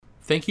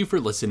Thank you for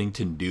listening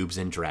to Noobs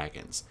and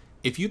Dragons.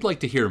 If you'd like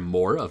to hear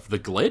more of The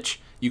Glitch,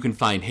 you can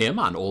find him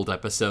on old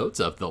episodes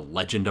of The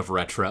Legend of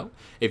Retro.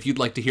 If you'd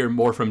like to hear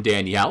more from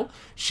Danielle,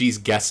 she's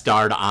guest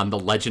starred on The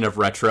Legend of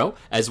Retro,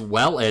 as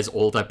well as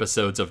old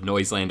episodes of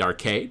Noiseland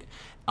Arcade.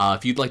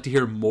 If you'd like to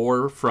hear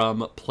more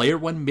from Player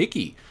One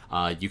Mickey,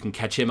 you can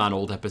catch him on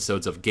old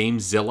episodes of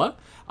Gamezilla,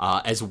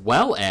 as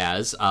well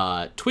as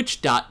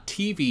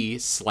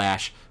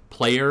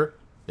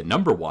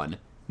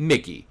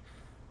twitch.tv/player1Mickey.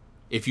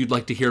 If you'd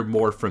like to hear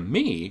more from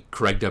me,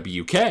 Craig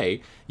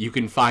WK, you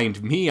can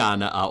find me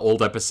on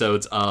old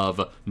episodes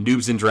of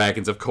Noobs and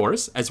Dragons, of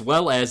course, as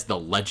well as The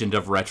Legend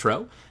of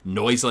Retro,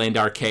 Noiseland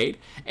Arcade,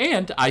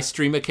 and I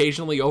stream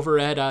occasionally over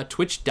at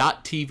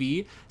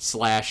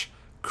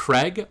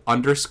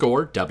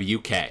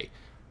twitch.tv/Craig_WK.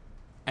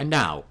 And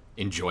now,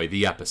 enjoy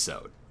the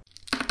episode.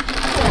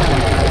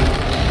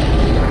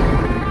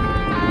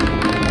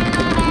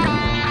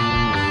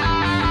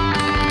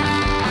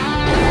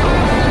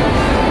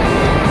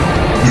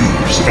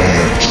 Noobs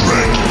and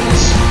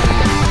Dragons.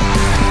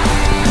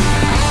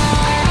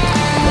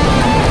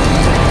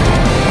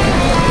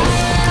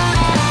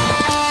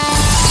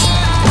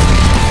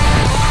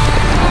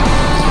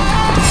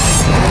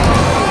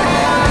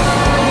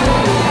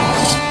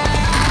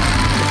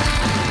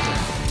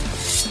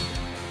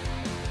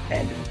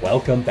 And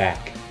welcome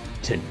back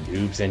to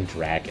Noobs and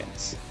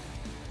Dragons.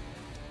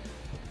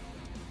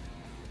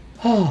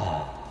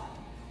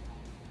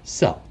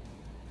 So,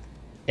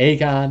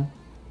 Aegon,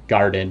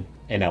 Garden,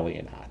 and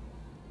Elionot.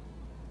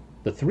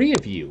 The three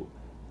of you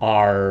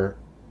are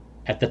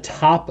at the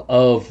top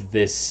of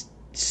this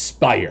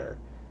spire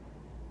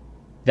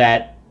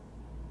that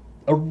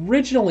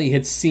originally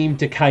had seemed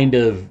to kind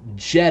of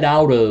jet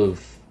out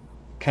of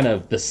kind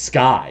of the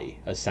sky,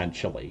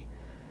 essentially.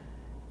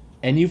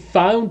 And you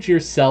found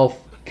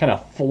yourself kind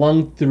of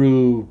flung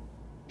through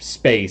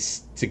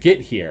space to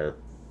get here.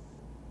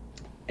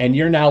 And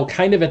you're now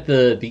kind of at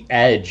the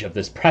edge of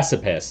this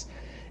precipice.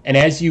 And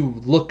as you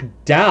look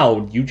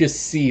down, you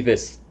just see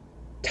this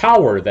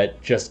tower that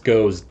just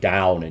goes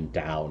down and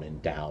down and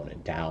down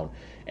and down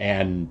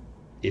and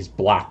is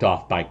blocked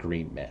off by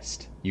green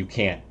mist. You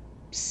can't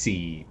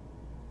see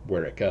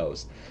where it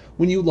goes.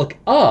 When you look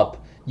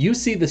up, you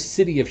see the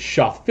city of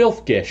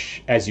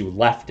Shafilfgish as you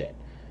left it.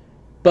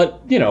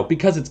 But, you know,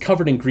 because it's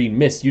covered in green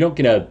mist, you don't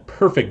get a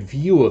perfect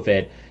view of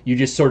it. You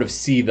just sort of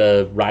see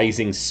the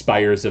rising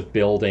spires of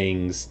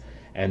buildings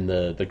and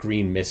the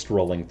green mist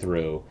rolling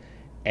through.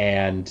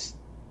 And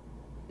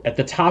at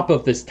the top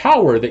of this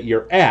tower that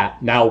you're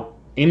at, now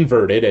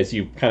inverted as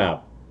you kind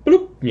of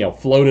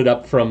floated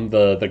up from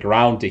the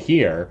ground to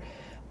here,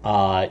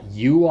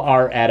 you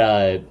are at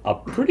a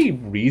pretty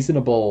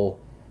reasonable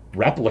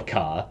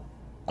replica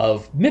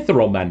of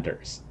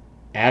Mithril-Menders.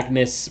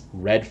 Agnes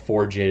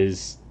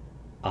Redforge's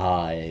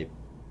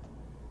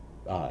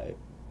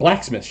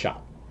blacksmith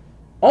shop.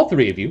 All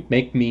three of you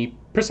make me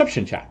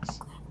perception checks.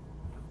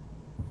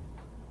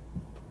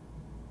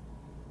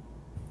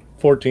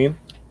 14.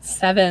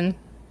 7.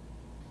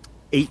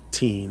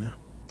 18.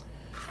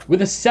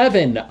 With a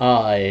 7,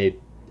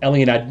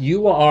 Elionad,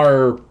 you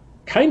are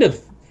kind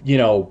of,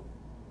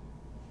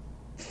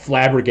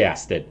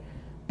 flabbergasted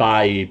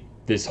by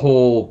this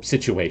whole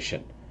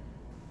situation.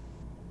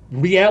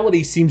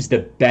 Reality seems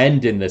to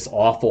bend in this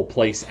awful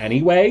place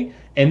anyway,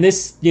 and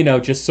this,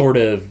 just sort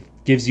of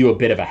gives you a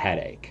bit of a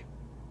headache.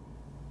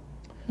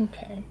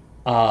 Okay.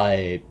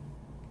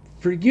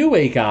 For you,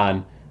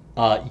 Aegon,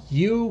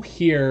 you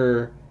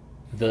hear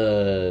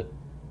the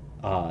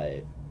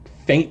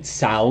faint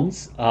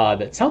sounds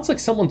that sounds like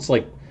someone's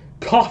like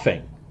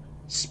coughing,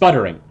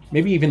 sputtering,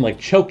 maybe even like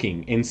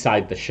choking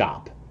inside the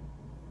shop.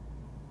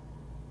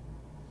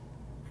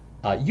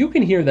 You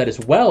can hear that as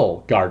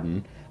well,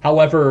 Garden.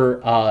 However,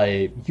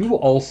 you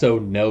also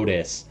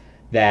notice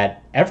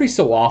that every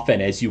so often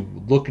as you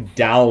look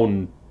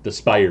down the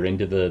spire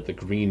into the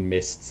green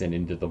mists and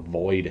into the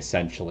void,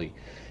 essentially,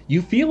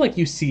 you feel like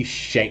you see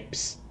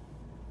shapes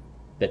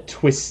that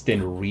twist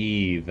and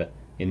weave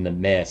in the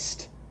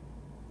mist.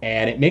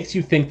 And it makes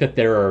you think that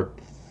there are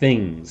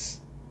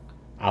things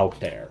out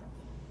there.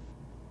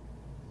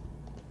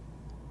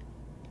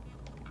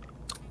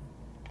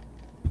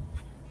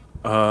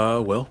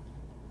 Well,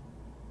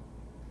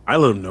 I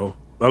let them know.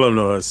 I let them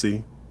know I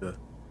see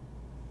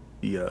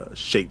the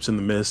shapes in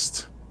the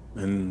mist,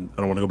 and I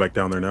don't want to go back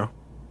down there now.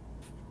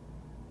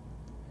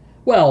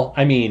 Well,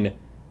 I mean,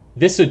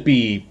 this would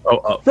be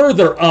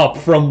further up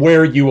from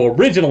where you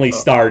originally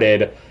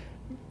started.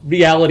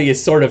 Reality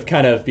has sort of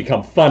kind of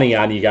become funny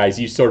on you guys.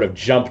 You sort of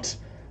jumped,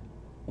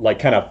 like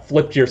kind of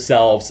flipped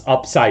yourselves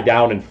upside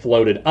down and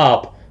floated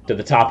up to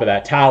the top of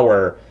that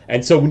tower.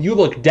 And so when you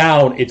look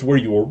down, it's where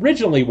you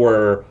originally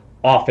were,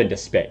 off into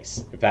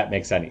space, if that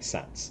makes any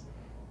sense.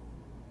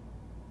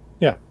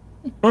 Yeah.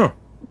 Huh.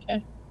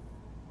 Okay.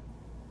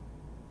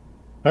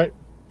 All right.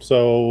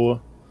 So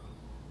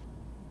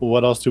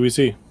what else do we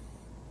see?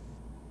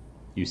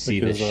 You see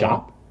the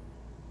shop.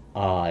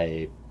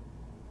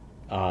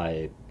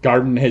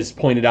 Garden has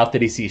pointed out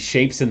that he sees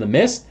shapes in the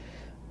mist.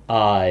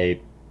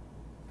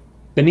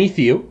 Beneath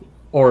you,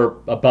 or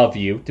above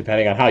you,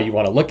 depending on how you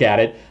want to look at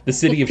it, the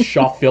city of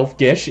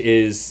Shawfilfgish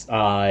is,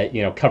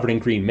 covered in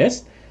green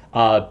mist.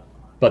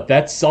 But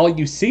that's all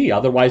you see.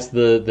 Otherwise,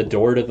 the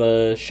door to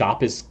the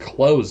shop is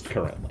closed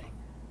currently.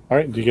 All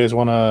right. Do you guys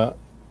want to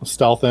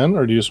stealth in,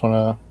 or do you just want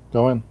to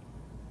go in?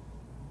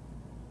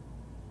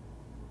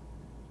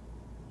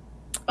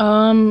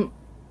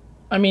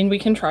 I mean, we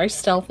can try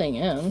stealthing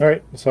in. All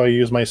right. So I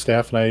use my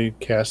staff and I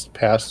cast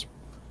Pass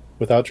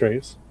Without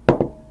Trace.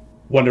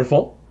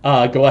 Wonderful.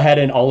 Go ahead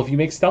and all of you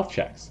make stealth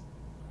checks.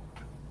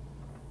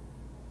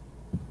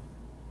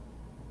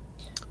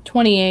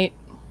 28.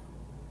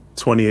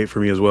 28 for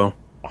me as well.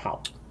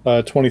 Wow.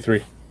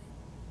 23.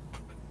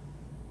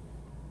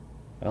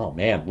 Oh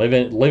man,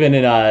 living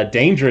in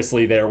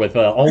dangerously there with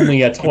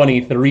only a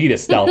 23 to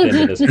stealth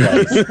into this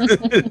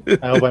place.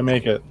 I hope I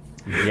make it.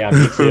 Yeah,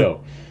 me too.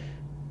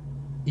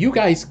 You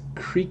guys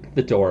creak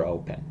the door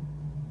open.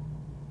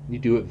 You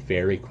do it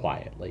very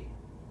quietly.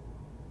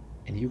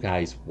 And you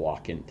guys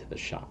walk into the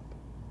shop.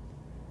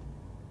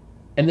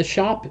 And the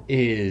shop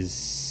is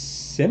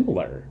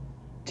similar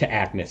to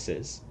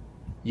Agnes's.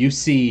 You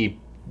see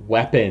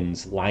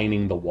weapons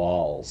lining the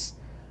walls,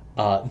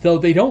 though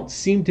they don't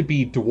seem to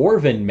be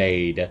dwarven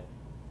made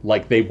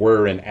like they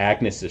were in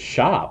Agnes's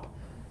shop.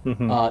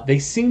 Mm-hmm. They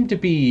seem to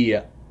be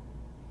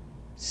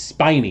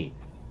spiny,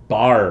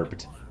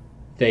 barbed.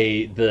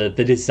 The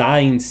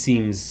design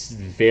seems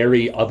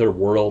very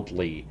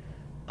otherworldly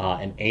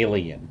and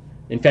alien.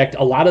 In fact,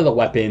 a lot of the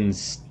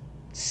weapons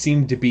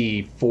seem to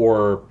be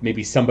for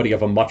maybe somebody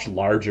of a much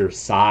larger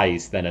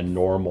size than a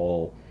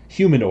normal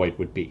humanoid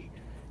would be.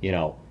 You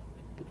know,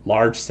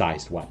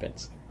 large-sized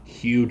weapons,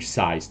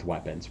 huge-sized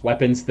weapons,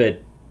 weapons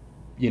that,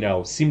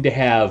 seem to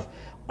have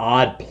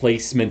odd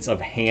placements of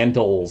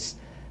handles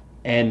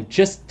and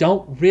just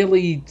don't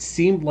really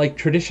seem like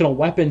traditional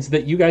weapons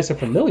that you guys are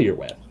familiar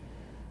with.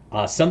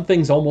 Some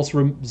things almost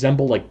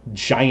resemble like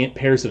giant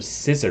pairs of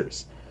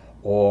scissors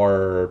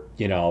or,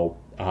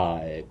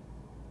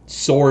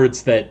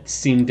 swords that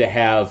seem to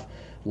have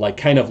like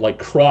kind of like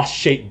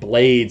cross-shaped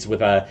blades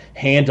with a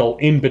handle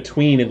in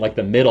between in like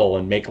the middle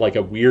and make like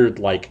a weird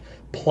like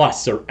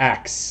plus or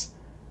X.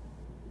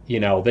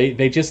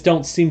 They just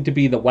don't seem to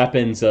be the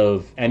weapons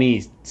of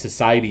any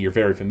society you're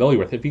very familiar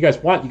with. If you guys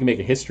want, you can make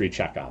a history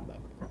check on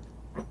them.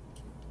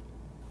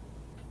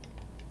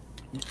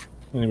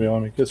 Anybody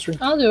want to make history?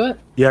 I'll do it.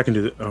 Yeah, I can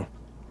do that. Oh,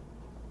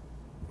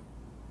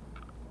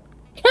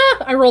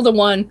 I rolled a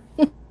 1.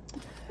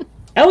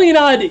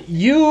 Elianod,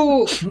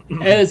 you,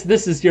 as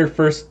this is your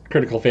first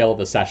critical fail of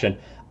the session,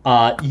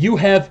 you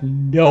have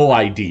no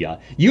idea.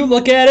 You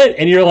look at it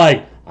and you're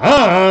like,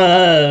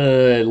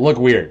 look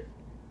weird.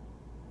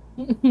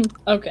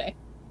 Okay.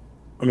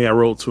 I mean, I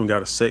rolled 2 and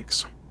got a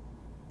 6.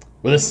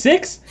 With a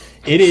 6,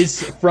 it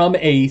is from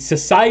a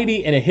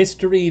society and a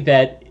history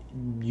that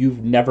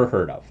you've never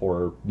heard of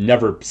or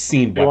never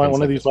seen. Do you want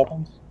one of these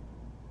weapons?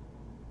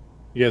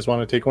 You guys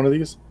want to take one of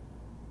these?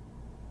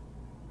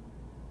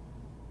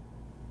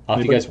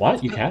 If you guys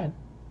want, you can.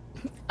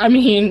 I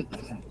mean,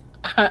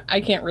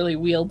 I can't really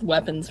wield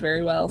weapons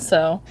very well,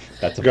 so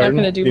That's a not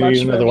going to do much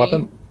for another me.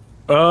 weapon?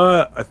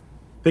 I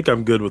think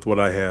I'm good with what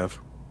I have.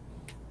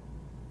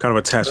 Kind of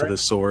attached to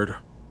this sword.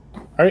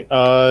 All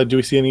right. Do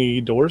we see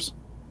any doors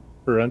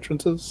or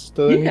entrances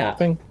to Yeah.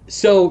 anything?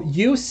 So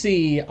you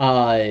see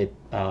the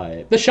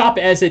shop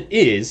as it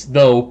is,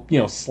 though,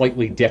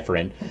 slightly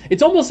different.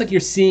 It's almost like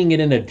you're seeing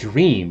it in a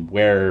dream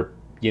where,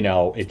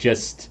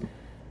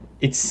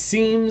 it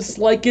seems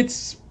like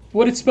it's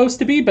what it's supposed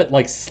to be, but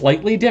like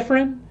slightly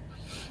different.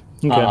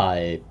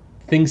 Okay.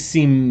 Things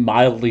seem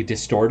mildly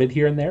distorted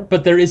here and there,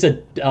 but there is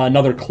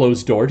another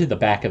closed door to the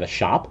back of the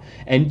shop,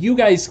 and you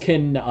guys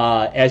can,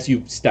 as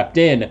you stepped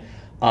in,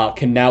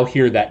 can now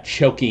hear that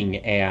choking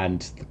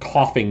and the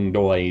coughing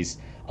noise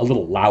a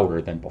little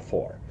louder than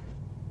before.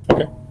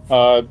 Okay.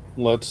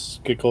 Let's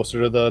get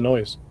closer to the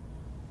noise.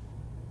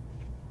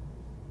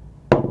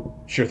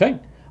 Sure thing.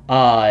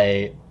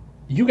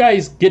 You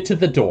guys get to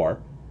the door,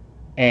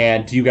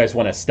 and do you guys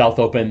want to stealth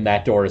open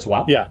that door as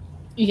well? Yeah.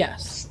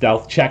 Yes.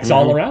 Stealth checks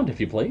all around, if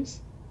you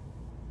please.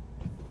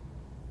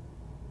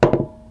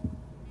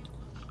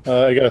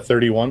 I got a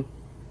 31.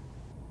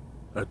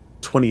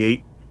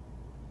 28.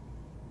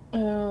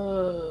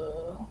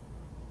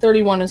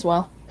 31 as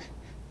well.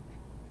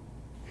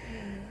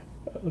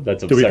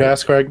 That's Did we absurd.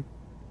 pass, Craig?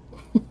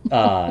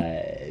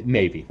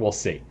 Maybe. We'll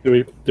see.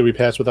 Did we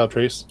pass without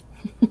trace?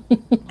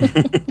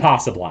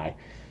 Possibly.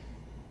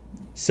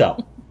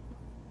 So,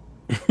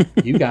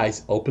 you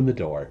guys open the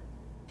door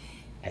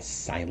as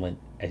silent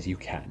as you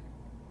can.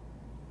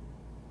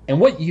 And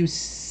what you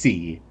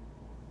see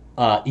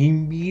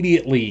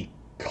immediately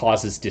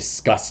causes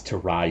disgust to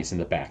rise in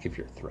the back of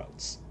your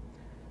throats.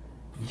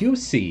 You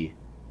see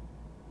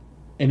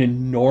an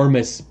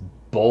enormous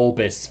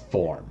bulbous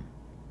form.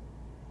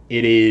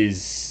 It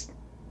is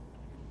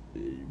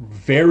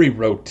very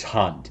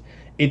rotund.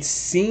 It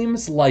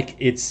seems like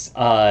it's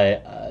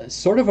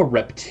sort of a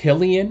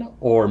reptilian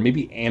or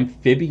maybe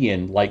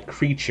amphibian-like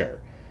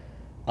creature.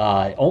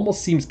 It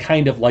almost seems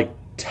kind of like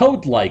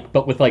toad-like,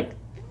 but with like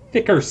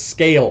thicker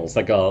scales,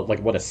 like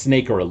what a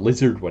snake or a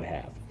lizard would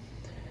have.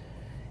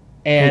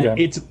 And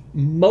Okay. it's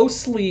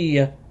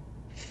mostly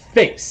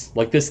face.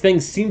 Like this thing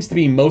seems to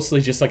be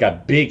mostly just like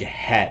a big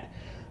head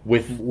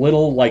with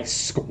little like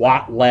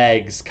squat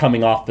legs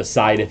coming off the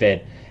side of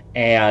it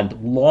and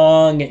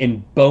long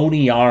and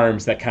bony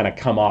arms that kind of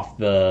come off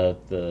the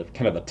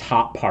kind of the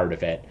top part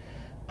of it.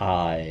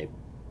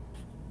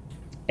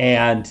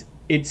 And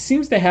it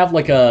seems to have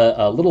like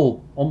a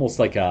little, almost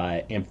like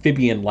a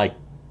amphibian-like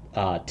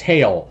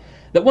tail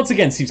that once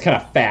again seems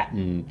kind of fat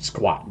and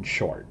squat and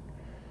short.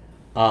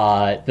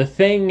 The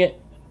thing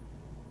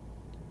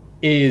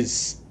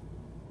is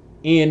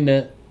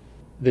in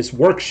this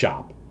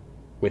workshop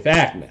with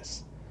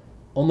Agnes.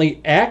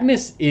 Only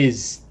Agnes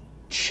is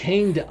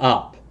chained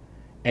up,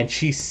 and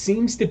she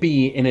seems to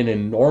be in an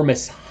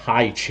enormous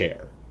high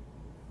chair.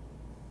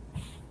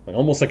 Like,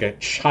 almost like a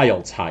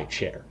child's high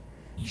chair.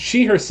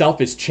 She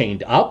herself is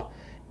chained up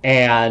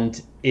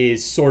and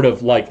is sort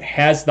of like,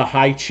 has the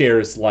high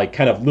chair's like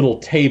kind of little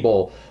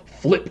table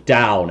flipped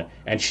down,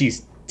 and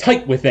she's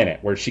tight within it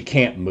where she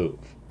can't move.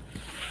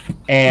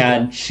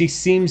 And she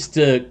seems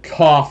to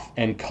cough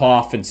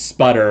and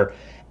sputter,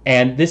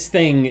 and this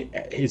thing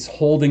is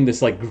holding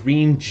this like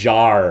green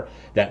jar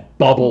that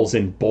bubbles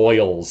and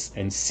boils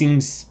and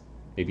seems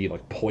maybe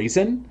like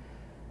poison.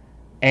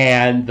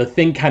 And the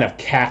thing kind of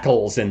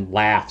cackles and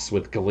laughs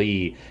with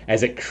glee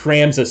as it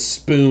crams a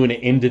spoon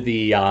into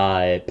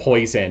the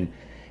poison.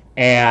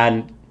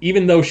 And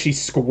even though she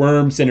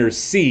squirms in her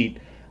seat,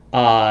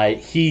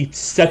 he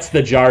sets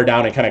the jar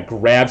down and kind of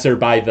grabs her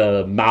by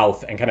the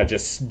mouth and kind of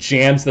just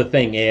jams the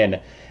thing in,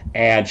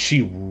 and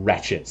she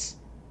retches.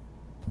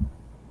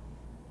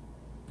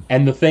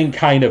 And the thing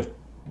kind of,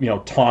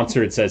 taunts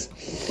her and says,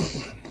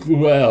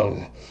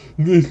 "Well,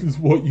 this is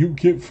what you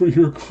get for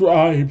your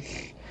crimes."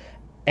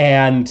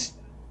 And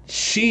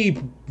she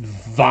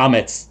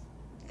vomits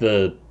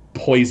the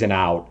poison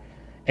out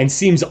and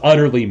seems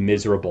utterly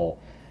miserable.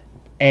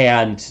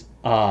 And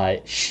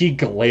she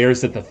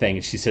glares at the thing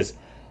and she says,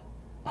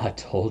 "I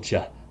told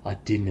you I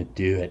didn't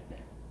do it.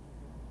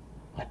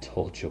 I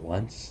told you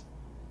once.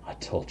 I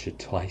told you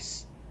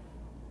twice.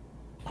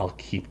 I'll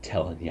keep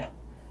telling you,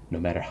 no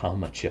matter how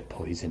much you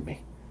poison me.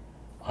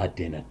 I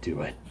didn't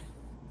do it."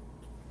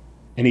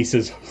 And he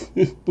says,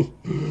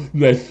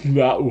 "That's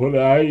not what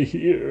I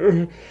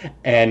hear."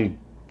 And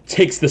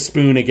takes the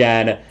spoon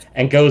again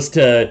and goes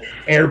to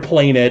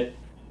airplane it,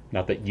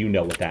 not that you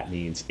know what that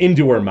means,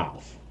 into her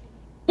mouth.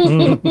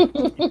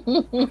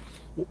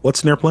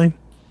 What's an airplane?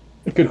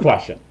 Good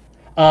question.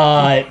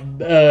 Mama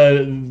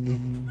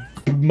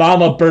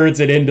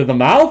birds it into the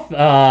mouth.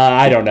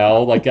 I don't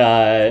know, like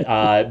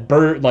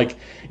bird, like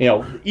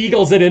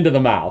eagles it into the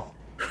mouth.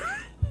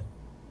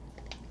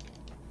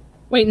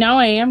 Wait, now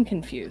I am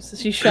confused.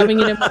 Is he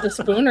shoving it in with the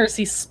spoon, or is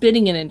he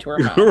spitting it into her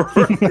mouth?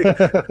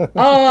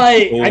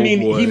 I mean,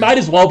 boy. he might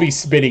as well be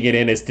spitting it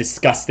in, as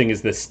disgusting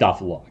as this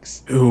stuff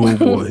looks. Oh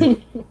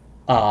boy.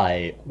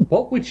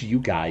 What would you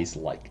guys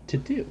like to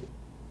do?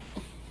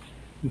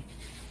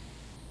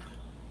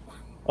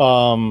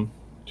 Do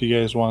you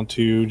guys want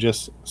to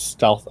just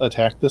stealth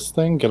attack this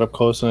thing, get up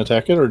close and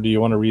attack it, or do you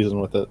want to reason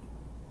with it?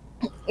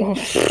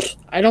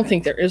 I don't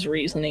think there is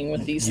reasoning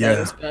with these Yeah.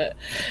 things, but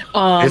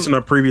It's in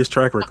our previous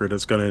track record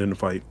that's going to end the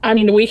fight. I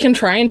mean, we can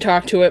try and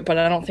talk to it, but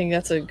I don't think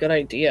that's a good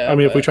idea. I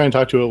mean, if we but- try and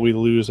talk to it, we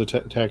lose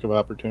attack of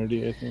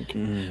opportunity, I think.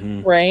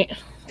 right?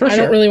 For I sure.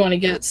 don't really want to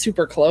get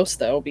super close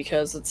though,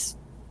 because it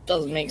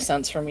doesn't make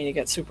sense for me to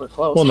get super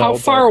close. Well, no, How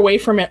far but- away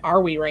from it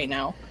are we right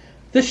now?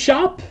 The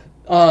shop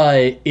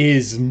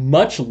is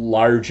much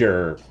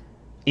larger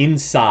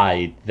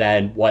inside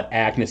than what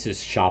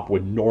Agnes's shop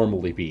would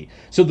normally be.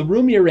 So the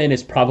room you're in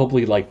is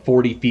probably like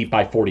 40 feet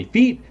by 40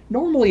 feet.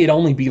 Normally it'd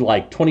only be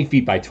like 20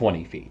 feet by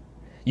 20 feet.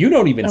 You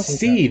don't even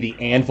see the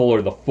anvil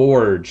or the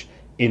forge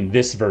in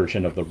this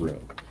version of the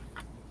room.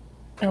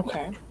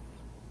 Okay.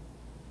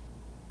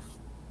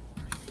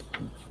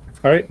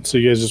 All right, so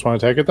you guys just want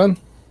to attack it then?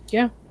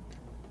 Yeah.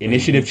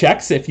 Initiative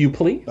checks, if you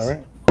please. All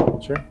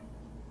right, sure.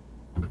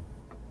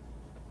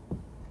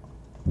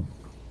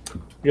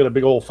 You got a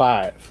big old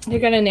 5. You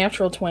got a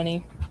natural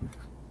 20.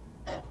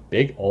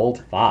 Big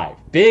old 5.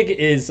 Big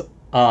is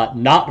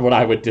not what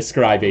I would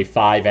describe a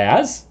 5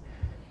 as.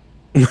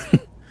 I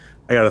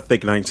got a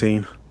thick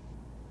 19.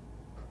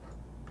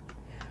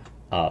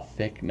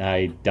 Thick,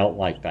 I don't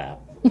like that.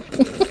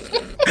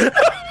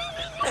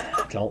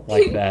 Don't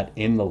like that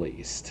in the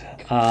least.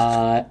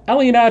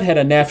 Elianad had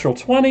a natural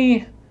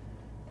 20.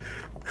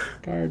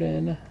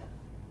 Garden.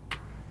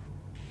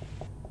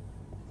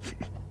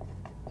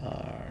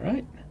 All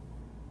right.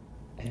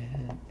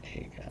 And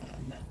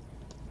Aegon.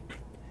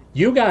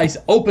 You guys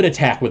open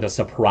attack with a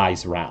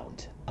surprise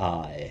round.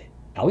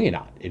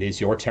 Elianad, it is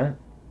your turn.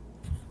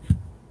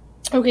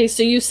 Okay,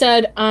 so you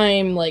said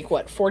I'm like,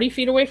 what, 40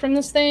 feet away from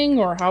this thing,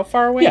 or how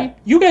far away? Yeah,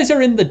 you guys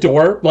are in the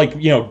door, like,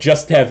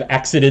 just have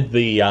exited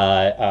the,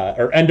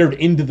 or entered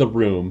into the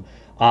room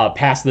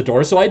past the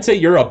door. So I'd say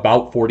you're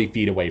about 40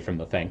 feet away from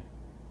the thing.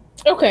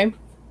 Okay.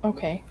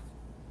 Okay.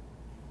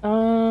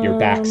 Your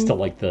back's to,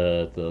 like,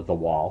 the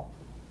wall.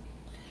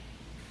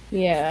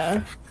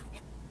 Yeah.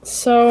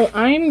 So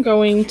I'm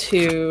going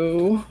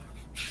to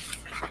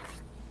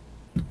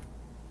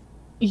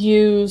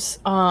use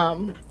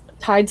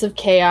Tides of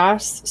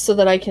Chaos so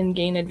that I can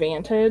gain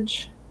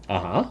advantage.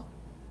 Uh-huh.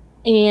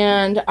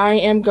 And I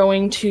am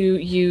going to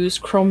use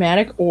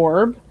Chromatic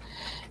Orb.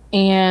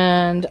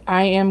 And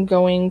I am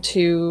going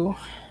to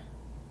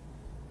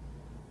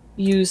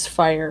use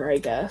Fire, I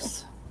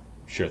guess.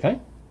 Sure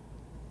thing.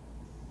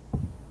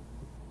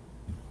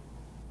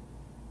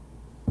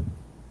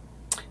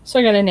 So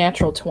I got a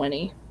natural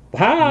 20.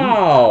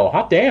 Wow!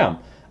 Hot damn.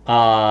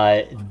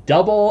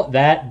 Double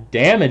that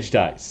damage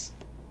dice.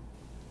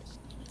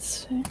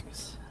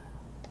 6.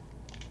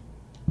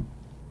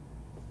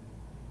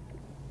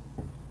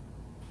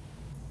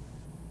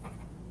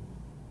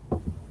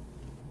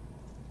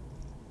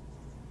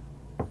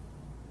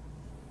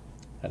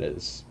 That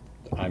is...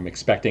 I'm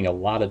expecting a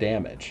lot of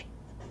damage.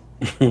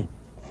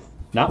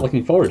 Not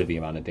looking forward to the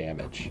amount of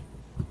damage.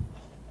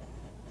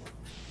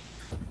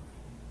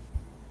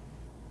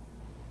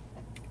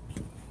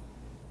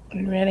 Are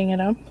you adding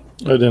it up?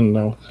 I didn't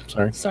know.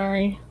 Sorry.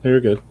 Sorry.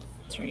 You're good.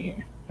 It's right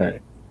here. All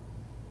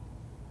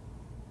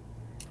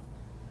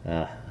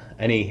right.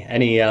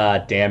 Any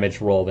damage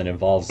roll that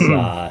involves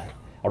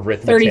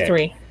arithmetic.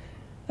 33.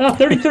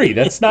 33.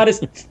 That's not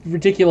as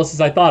ridiculous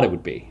as I thought it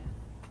would be.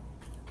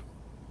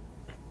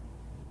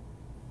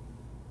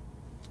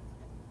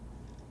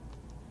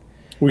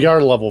 We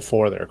are level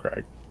 4 there,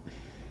 Craig.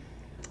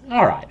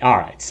 All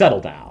right. Settle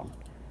down.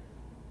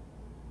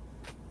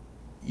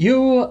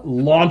 You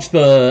launch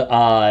the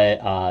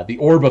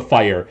orb of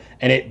fire,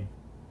 and it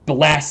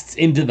blasts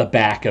into the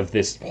back of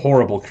this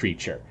horrible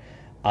creature.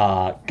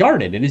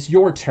 Garden, it is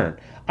your turn.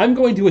 I'm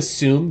going to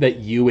assume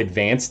that you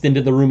advanced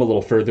into the room a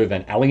little further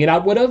than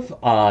Elliot would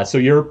have, so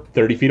you're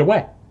 30 feet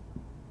away.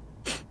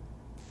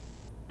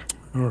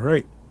 All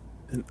right.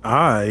 And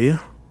I...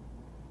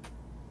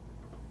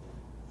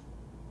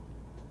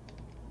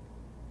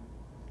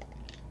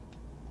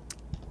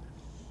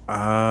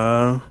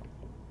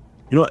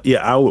 you know what? Yeah,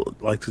 I would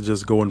like to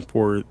just go in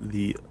for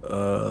the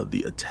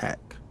attack.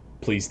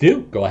 Please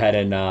do. Go ahead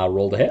and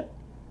roll to hit.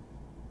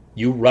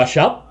 You rush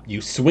up. You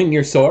swing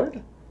your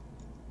sword.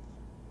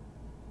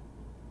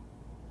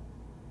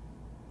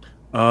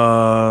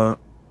 Let's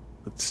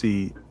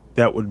see.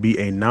 That would be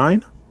a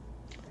 9.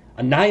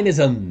 A 9 is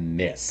a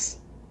miss.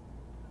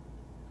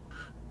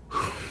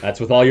 That's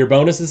with all your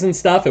bonuses and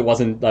stuff. It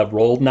wasn't a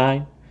rolled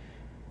 9.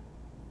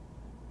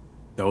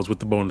 That was with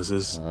the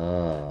bonuses.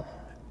 Well,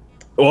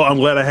 I'm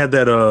glad I had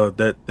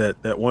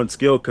that one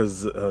skill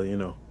because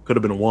could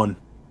have been a 1.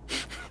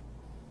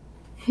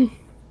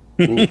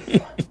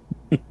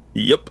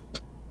 Yep.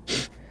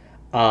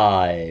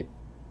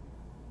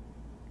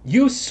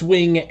 You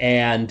swing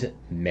and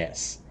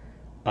miss.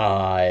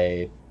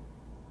 It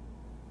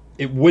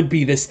would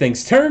be this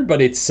thing's turn,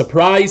 but it's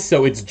surprised,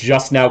 so it's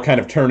just now kind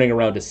of turning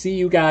around to see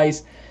you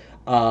guys.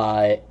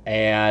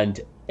 And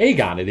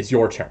Aegon, it is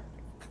your turn.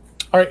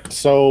 All right,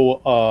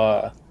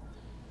 so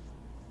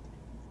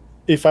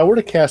if I were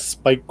to cast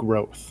Spike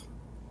Growth,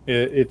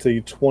 it's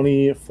a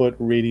 20-foot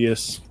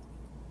radius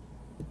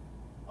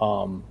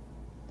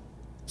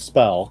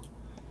spell.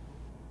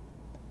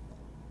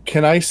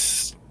 Can I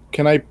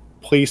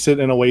place it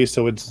in a way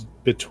so it's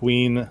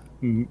between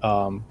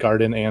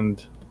Garden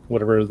and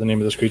whatever the name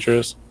of this creature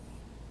is?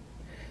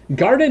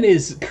 Garden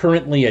is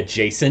currently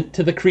adjacent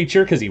to the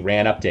creature because he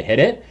ran up to hit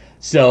it,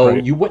 so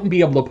Right. You wouldn't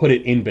be able to put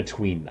it in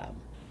between them.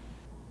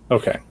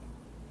 Okay.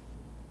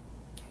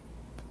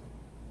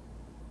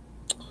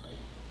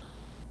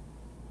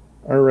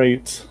 All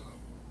right.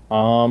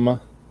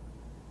 Well,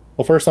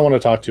 first I want to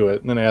talk to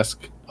it and then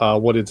ask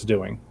what it's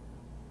doing.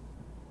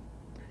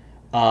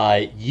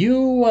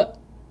 You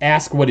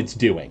ask what it's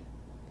doing.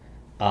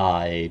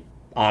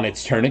 On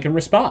its turn, it can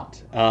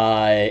respond.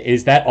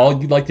 Is that all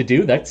you'd like to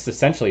do? That's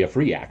essentially a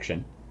free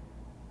action.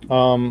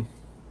 Would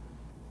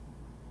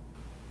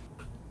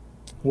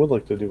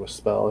like to do a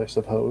spell, I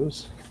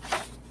suppose.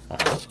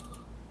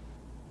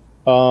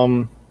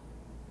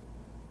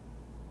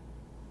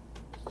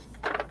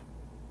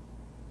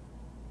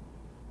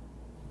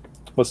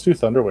 Let's do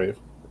Thunderwave.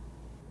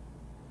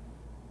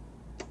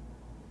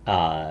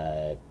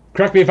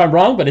 Correct me if I'm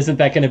wrong, but isn't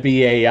that going to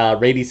be a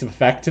radius of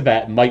effect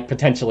that might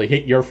potentially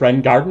hit your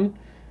friend Garden?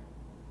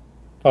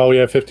 Oh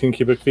yeah, 15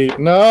 cubic feet.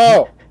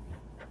 No!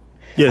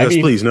 Yes,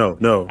 please,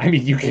 no. I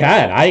mean, you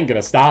can. I ain't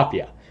going to stop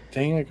you.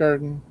 Dang it,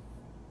 Garden.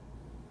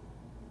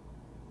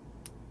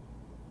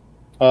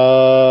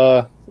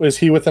 Is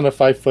he within a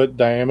 5-foot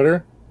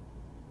diameter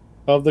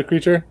of the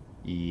creature?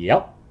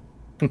 Yep.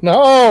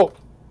 No!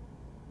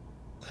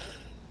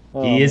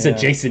 He is man.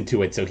 adjacent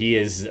to it, so he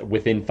is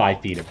within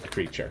 5 feet of the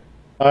creature.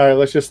 All right,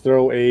 let's just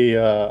throw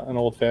an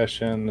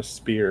old-fashioned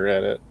spear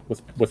at it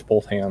with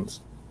both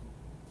hands.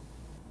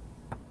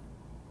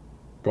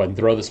 Go ahead and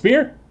throw the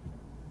spear.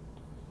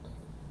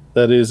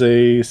 That is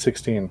a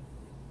 16.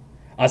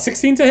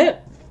 16 to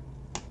hit.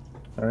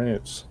 All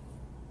right.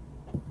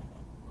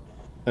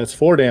 That's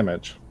 4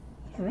 damage.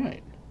 All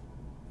right.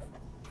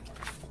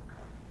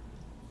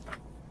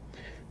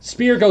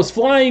 Spear goes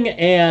flying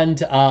and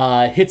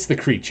hits the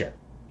creature.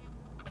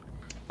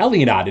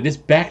 Elionod, it is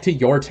back to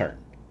your turn.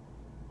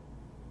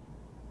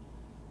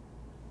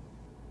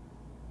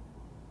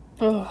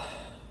 Ugh.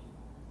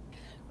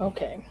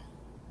 Okay.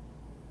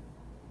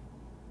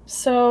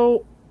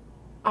 So,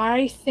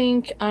 I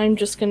think I'm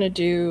just going to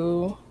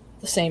do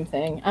the same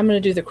thing. I'm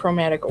going to do the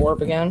chromatic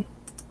orb again.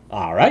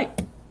 All right.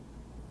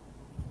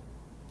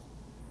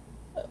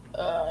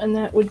 And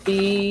that would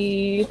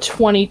be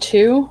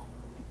 22.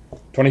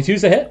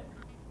 22's a hit.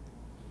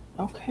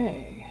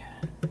 Okay.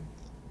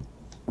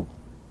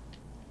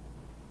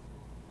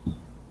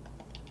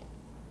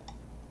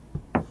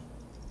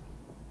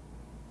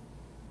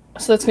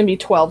 So that's going to be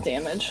 12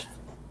 damage.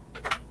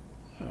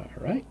 All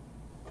right.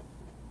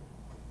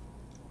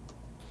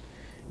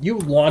 You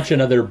launch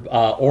another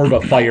orb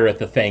of fire at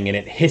the thing, and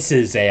it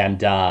hisses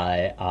and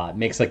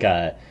makes like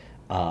a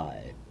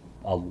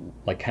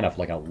kind of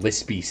like a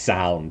lispy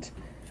sound.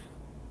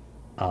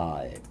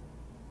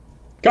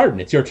 Garden,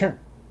 it's your turn.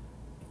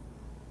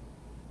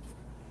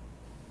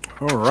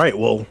 All right.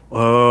 Well,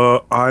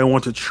 I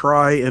want to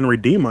try and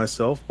redeem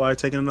myself by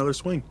taking another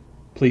swing.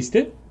 Please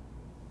do.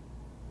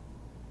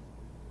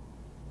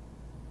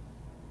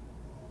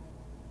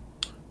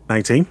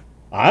 $19.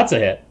 That's a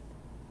hit.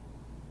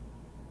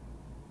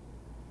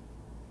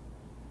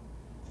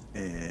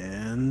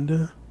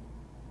 And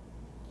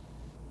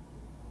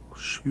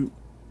shoot.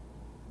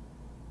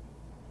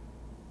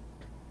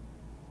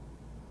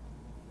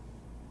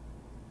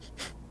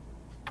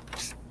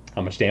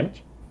 How much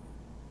damage?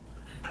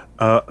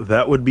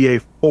 That would be a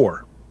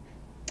 4.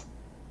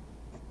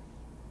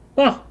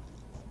 Well,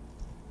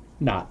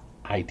 not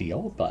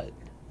ideal, but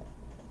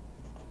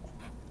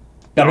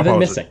better than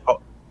missing.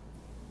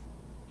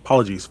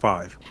 Apologies,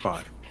 5.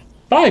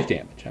 5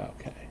 damage.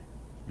 Okay.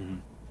 Mm-hmm.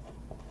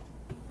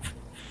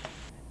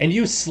 And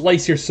you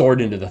slice your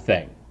sword into the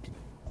thing.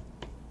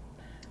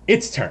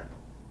 Its turn.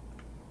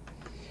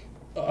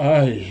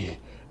 I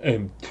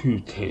am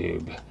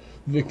Tutib,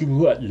 the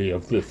gluttony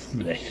of the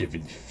flesh of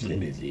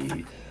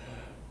infinity.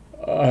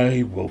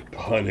 I will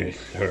punish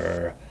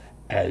her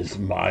as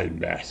my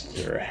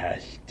master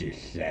has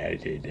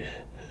decided.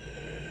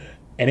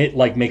 And it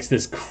like makes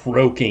this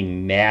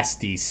croaking,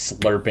 nasty,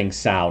 slurping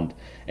sound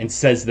and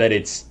says that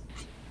it's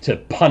to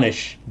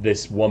punish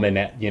this woman,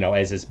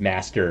 as his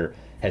master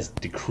has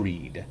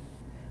decreed.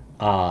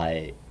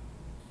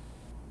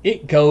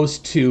 It goes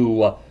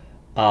to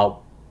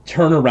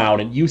turn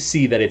around, and you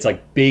see that it's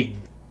like big,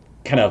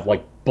 kind of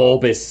like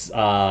bulbous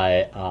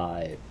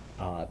body,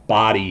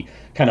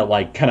 kind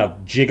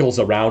of jiggles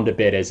around a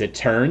bit as it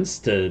turns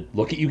to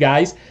look at you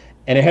guys,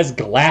 and it has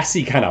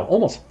glassy, kind of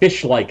almost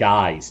fish-like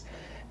eyes,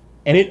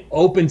 and it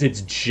opens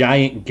its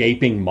giant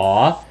gaping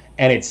maw,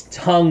 and its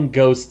tongue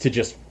goes to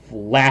just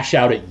flash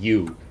out at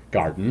you,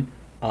 Garden.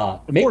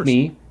 Make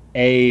me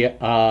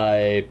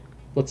a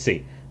let's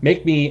see.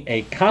 Make me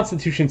a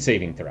Constitution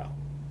saving throw.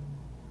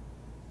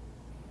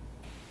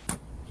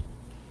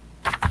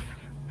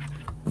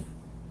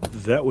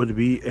 That would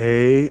be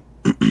a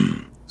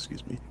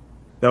excuse me.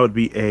 That would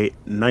be a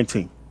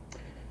 19.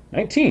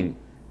 19.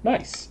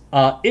 Nice.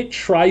 It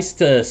tries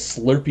to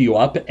slurp you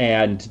up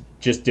and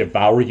just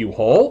devour you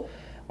whole.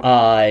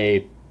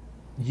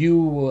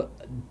 You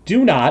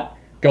do not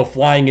go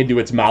flying into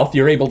its mouth.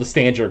 You're able to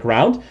stand your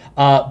ground.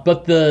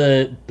 But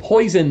the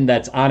poison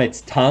that's on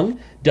its tongue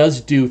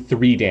does do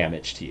 3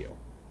 damage to you.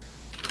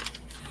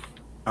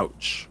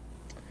 Ouch.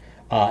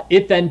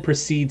 It then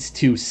proceeds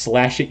to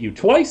slash at you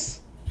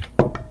twice.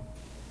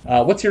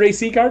 What's your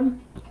AC,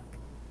 Garden?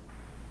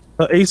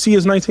 AC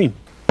is 19.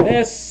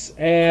 Miss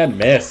and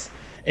miss.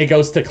 It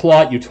goes to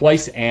claw at you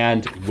twice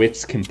and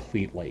whiffs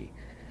completely.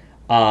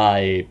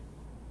 Behind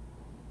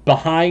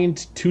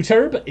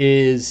Tuturb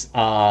is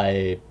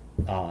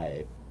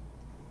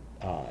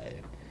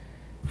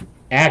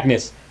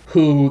Agnes,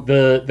 who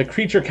the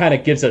creature kind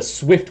of gives a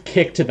swift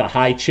kick to the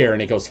high chair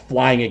and it goes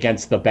flying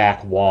against the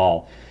back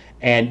wall.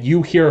 And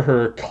you hear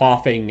her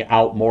coughing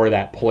out more of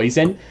that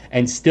poison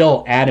and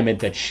still adamant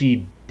that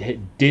she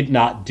did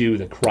not do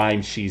the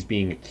crime she's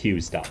being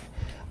accused of.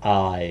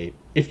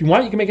 If you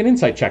want, you can make an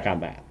insight check on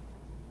that.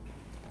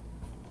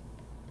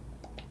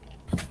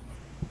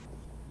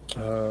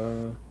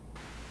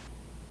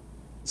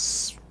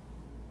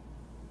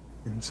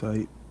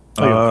 Insight.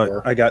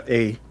 I got 4.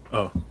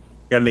 I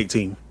got an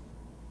 18.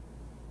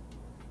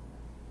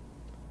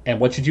 And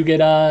what should you get,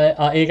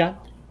 Aegon?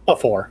 A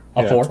 4.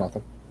 A 4? That's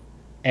nothing.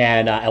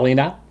 And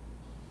Elena?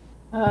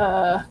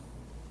 A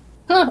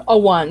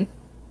 1.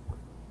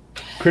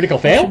 Critical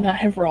Should fail? not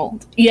have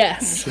rolled.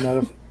 Yes.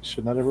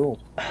 Should not have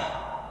rolled.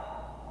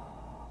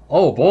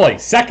 Oh boy,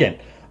 second.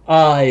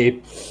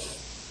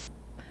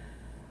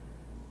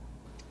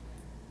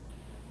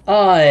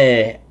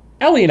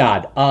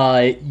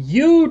 Elionod,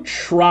 you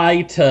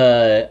try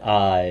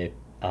to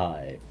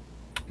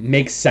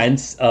make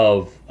sense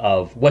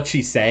of what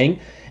she's saying,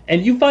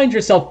 and you find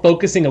yourself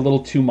focusing a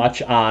little too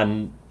much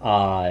on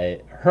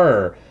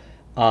her.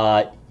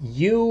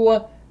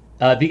 You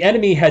The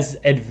enemy has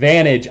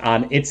advantage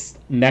on its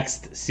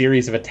next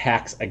series of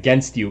attacks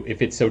against you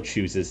if it so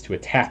chooses to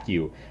attack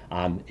you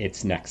on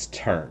its next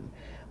turn.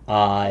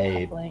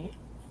 Lovely.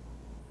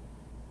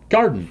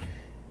 Garden,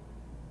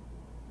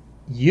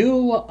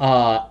 you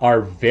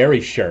are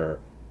very sure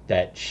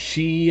that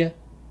she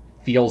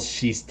feels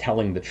she's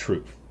telling the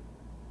truth.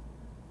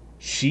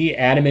 She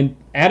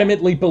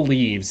adamantly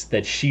believes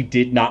that she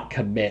did not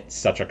commit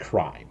such a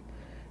crime.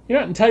 You're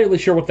not entirely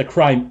sure what the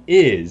crime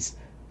is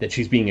that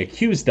she's being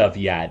accused of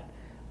yet,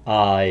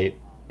 but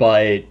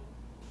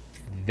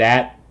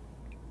that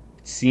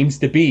seems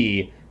to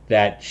be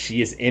that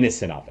she is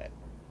innocent of it.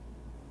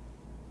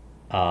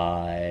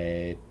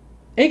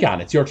 Aegon,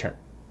 it's your turn.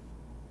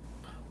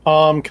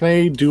 Can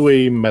I do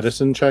a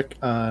medicine check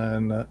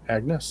on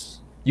Agnes?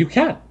 You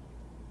can.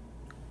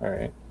 All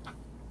right.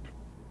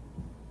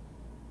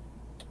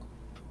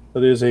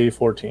 That is a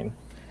 14.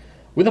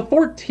 With a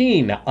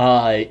 14,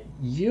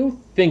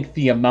 you think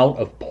the amount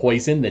of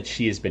poison that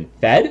she has been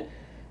fed,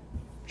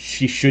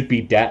 she should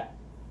be dead.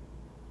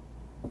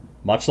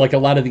 Much like a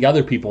lot of the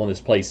other people in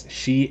this place,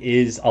 she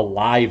is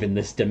alive in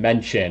this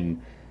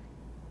dimension,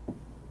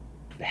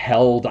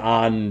 held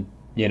on,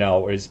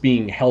 or is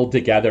being held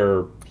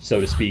together, so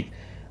to speak,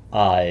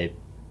 by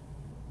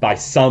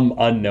some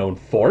unknown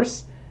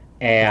force,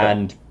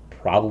 and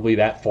probably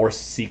that force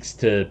seeks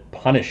to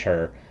punish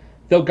her.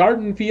 Though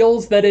Garden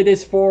feels that it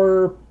is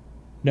for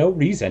no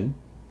reason.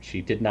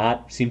 She did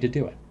not seem to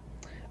do it.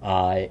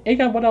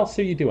 Aegon, what else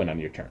are you doing on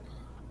your turn?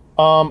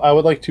 I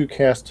would like to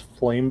cast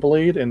Flame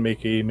Blade and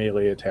make a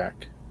melee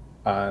attack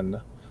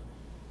on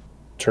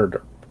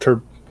Tuturb.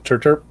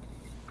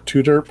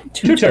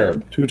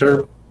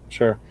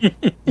 Sure.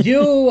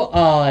 You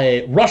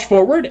rush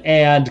forward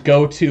and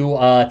go to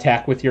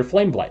attack with your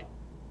Flame Blade.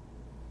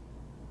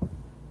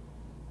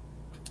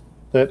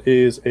 That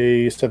is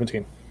a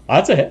 17.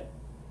 That's a hit.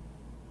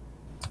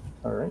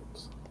 All right.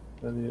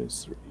 That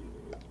is 3.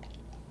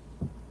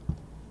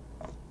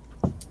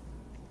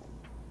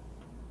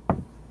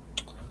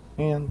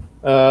 And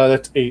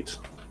that's 8.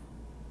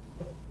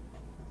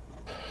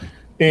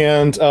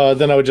 And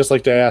then I would just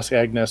like to ask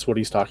Agnes what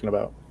he's talking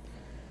about.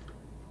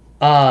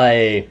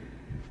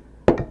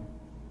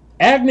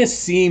 Agnes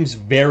seems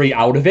very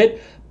out of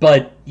it,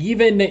 but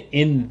even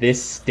in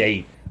this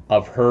state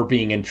of her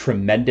being in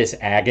tremendous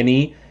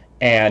agony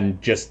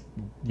and just,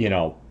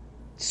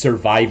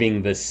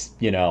 surviving this,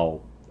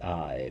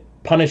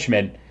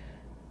 punishment,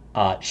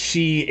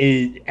 she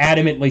is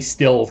adamantly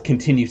still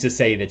continues to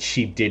say that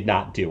she did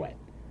not do it.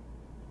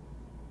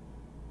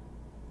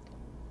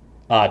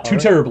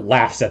 Tuturb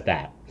laughs at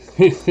that.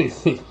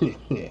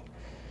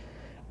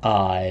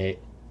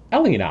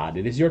 Elianod,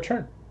 it is your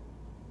turn.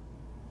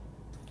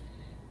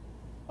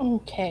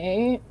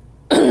 Okay.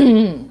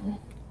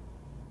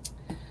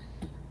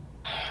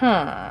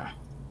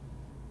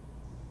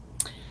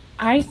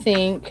 I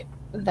think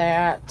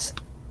that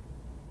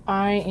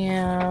I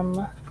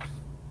am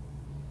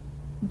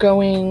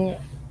going...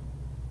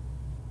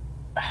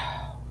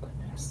 Oh,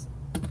 goodness.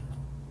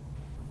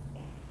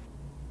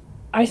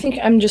 I think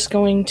I'm just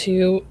going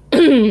to...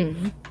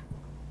 I'm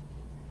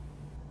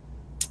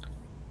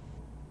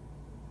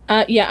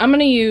going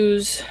to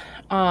use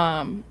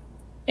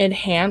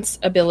Enhance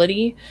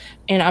ability,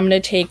 and I'm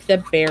going to take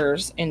the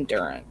Bear's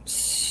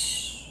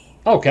Endurance.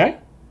 Okay.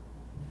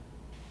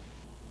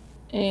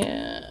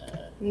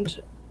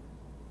 And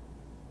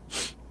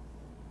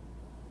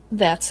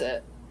that's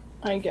it,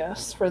 I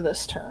guess, for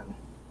this turn.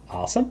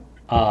 Awesome.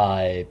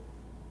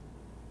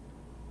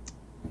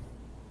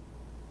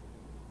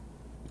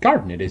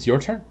 Garden, it is your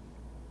turn.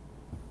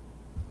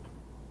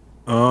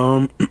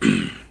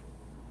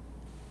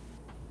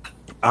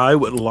 I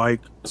would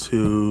like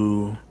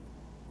to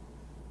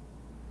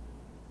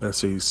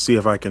see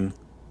if I can.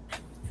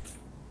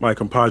 My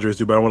compadres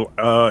do, but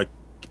I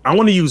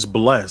want to use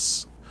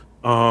Bless.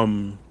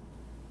 Am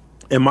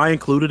I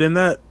included in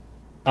that?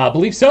 I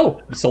believe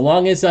so. So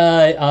long as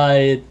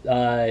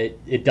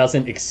it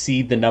doesn't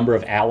exceed the number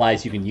of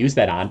allies you can use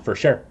that on, for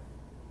sure.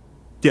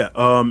 Yeah.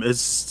 It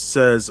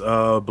says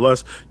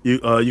bless you.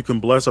 You can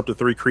bless up to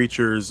 3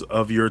 creatures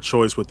of your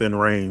choice within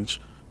range.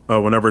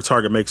 Whenever a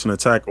target makes an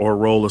attack or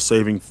roll a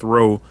saving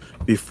throw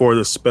before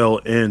the spell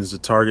ends, the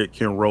target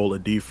can roll a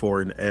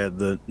d4 and add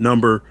the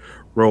number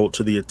rolled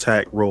to the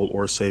attack roll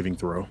or saving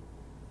throw.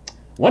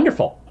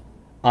 Wonderful.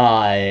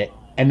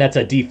 And that's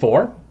a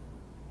d4?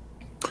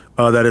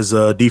 That is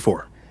a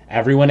d4.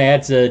 Everyone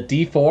adds a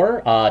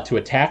d4 to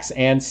attacks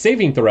and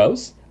saving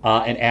throws,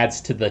 and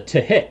adds to the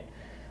to hit,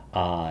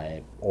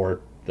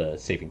 or the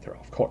saving throw,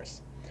 of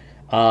course.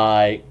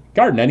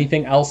 Garden,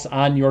 anything else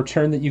on your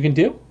turn that you can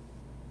do?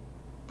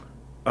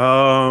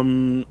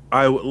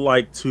 I would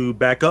like to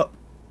back up.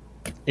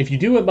 If you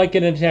do, it might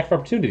get an attack of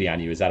opportunity on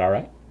you. Is that all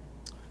right?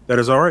 That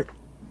is all right.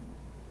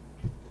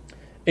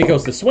 It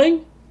goes to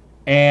swing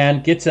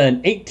and gets an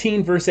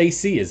 18 versus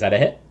AC. Is that a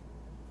hit?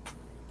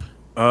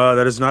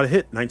 That is not a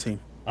hit. 19.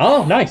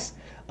 Oh, nice.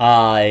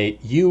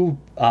 You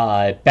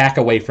back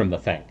away from the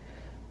thing.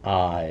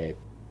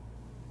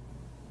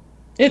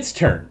 Its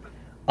turn.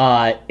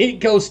 It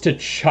goes to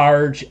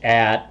charge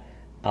at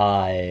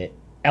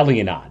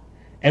Elionod.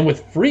 And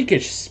with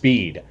freakish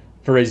speed,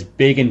 for as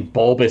big and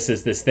bulbous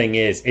as this thing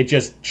is, it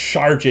just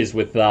charges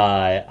with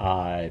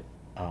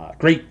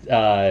great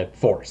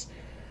force.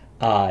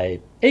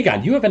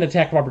 Aegon, you have an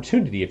attack of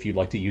opportunity if you'd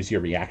like to use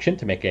your reaction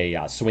to make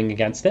a swing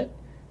against it.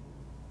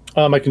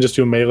 I can just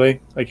do a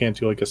melee. I can't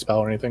do like a spell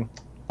or anything.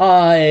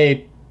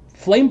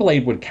 Flame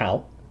Blade would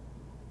count.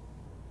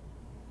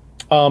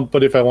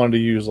 But if I wanted to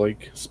use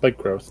like Spike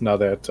Growth, now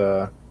that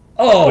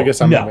Oh, I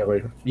guess I'm no.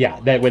 melee. Yeah,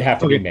 that would have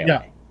to be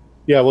melee.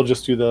 Yeah, we'll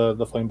just do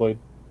the Flame Blade.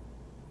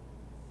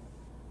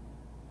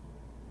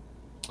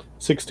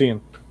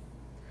 16.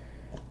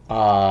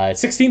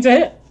 16's a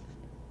hit.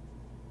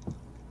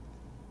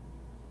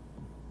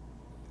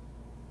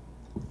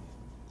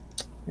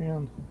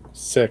 And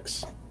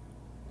 6.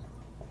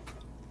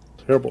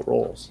 Terrible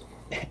rolls.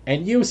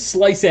 And you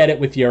slice at it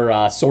with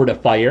your sword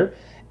of fire,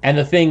 and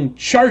the thing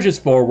charges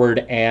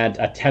forward and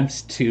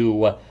attempts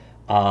to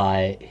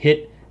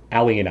hit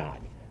Alionod.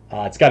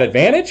 It's got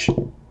advantage.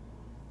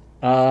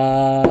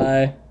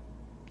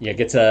 It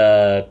gets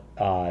a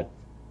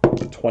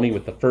 20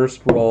 with the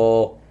first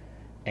roll,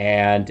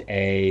 and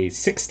a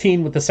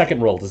 16 with the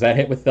second roll. Does that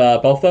hit with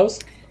both those?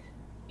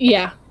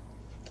 Yeah.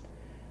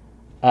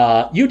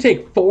 You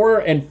take 4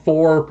 and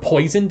 4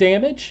 poison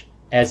damage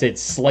as it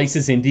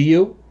slices into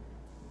you.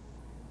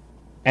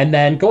 And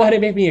then go ahead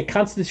and make me a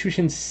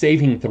Constitution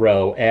saving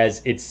throw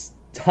as its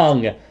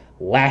tongue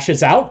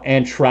lashes out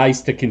and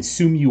tries to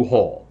consume you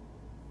whole.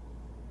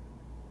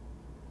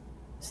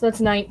 So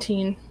that's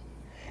 19.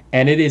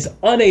 And it is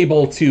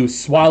unable to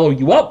swallow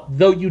you up,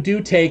 though you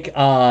do take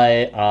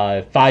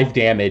 5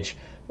 damage,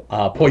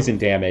 poison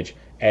damage,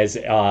 as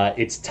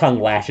its tongue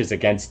lashes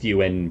against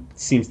you and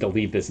seems to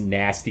leave this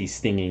nasty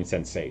stinging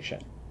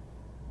sensation.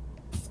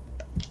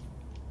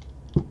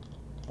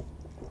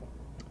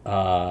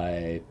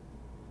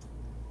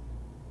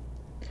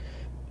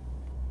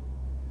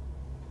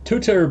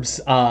 Tuturb's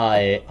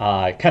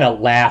kind of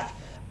laugh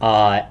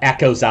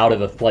echoes out of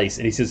the place,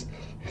 and he says,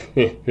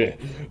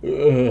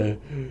 Do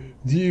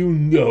you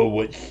know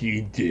what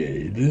she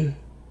did?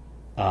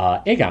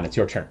 Aegon, it's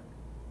your turn.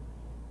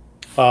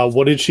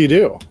 What did she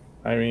do?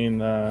 I mean,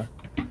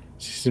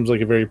 she seems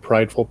like a very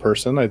prideful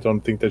person. I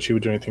don't think that she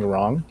would do anything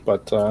wrong,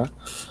 but I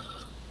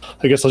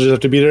guess I'll just have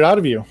to beat it out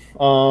of you.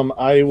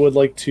 I would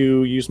like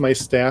to use my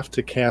staff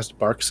to cast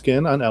Bark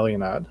Skin on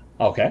Elionod.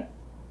 Okay.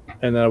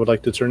 And then I would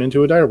like to turn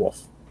into a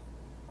direwolf.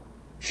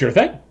 Sure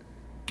thing.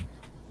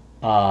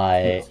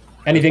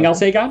 Anything else,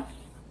 Aegon?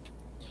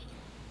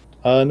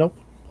 Nope.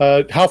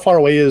 How far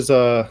away is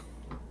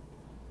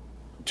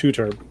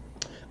Tuturb?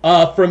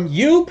 From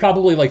you,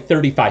 probably like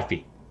 35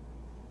 feet.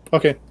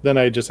 Okay, then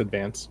I just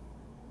advance.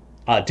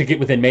 To get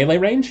within melee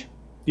range?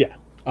 Yeah.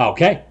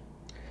 Okay.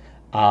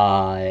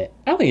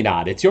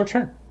 Elionod, it's your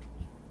turn.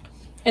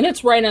 And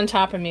it's right on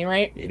top of me,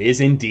 right? It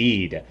is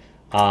indeed.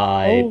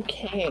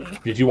 Okay.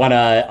 Did you want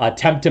to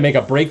attempt to make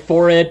a break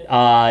for it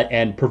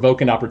and provoke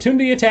an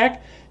opportunity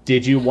attack?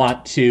 Did you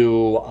want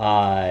to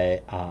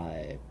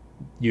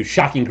use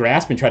Shocking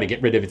Grasp and try to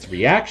get rid of its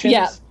reactions?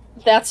 Yeah,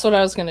 that's what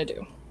I was going to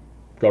do.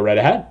 Go right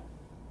ahead.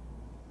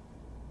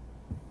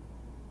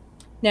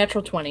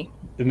 Natural 20.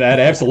 And that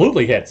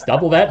absolutely hits.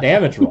 Double that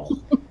damage roll.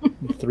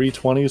 3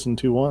 20s and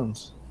 2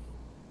 1s.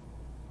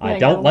 I Yeah,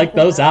 don't like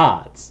those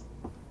odds.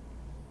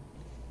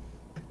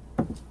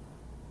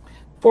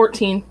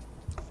 14.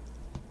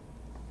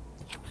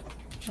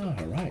 All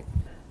right.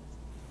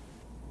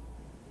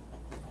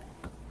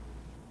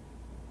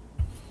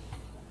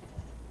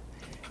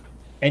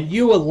 And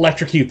you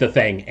electrocute the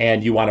thing,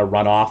 and you want to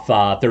run off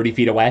 30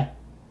 feet away?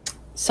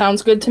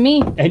 Sounds good to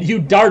me. And you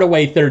dart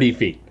away 30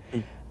 feet.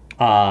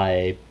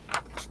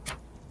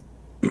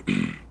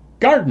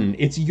 Garden,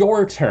 it's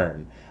your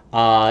turn.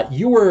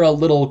 You were a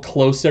little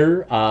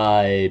closer,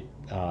 so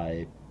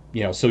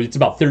it's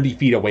about 30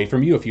 feet away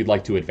from you if you'd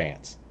like to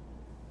advance.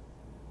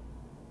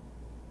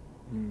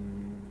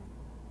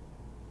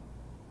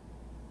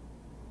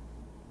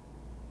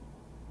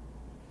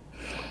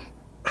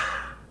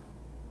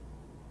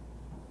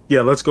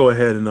 Yeah, let's go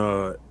ahead and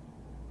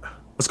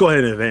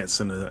advance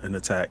and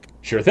attack.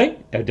 Sure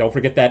thing. And don't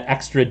forget that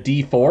extra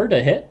D4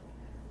 to hit.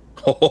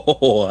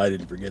 Oh, I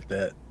didn't forget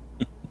that.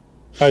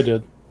 I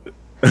did.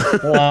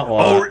 Wah,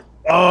 wah.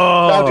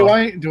 Now, do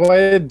I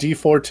add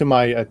D4 to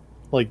my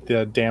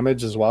the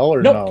damage as well,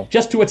 or Nope, no?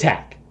 just to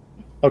attack.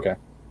 Okay.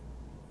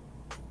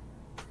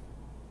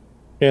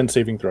 And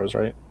saving throws,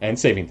 right? And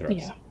saving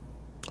throws.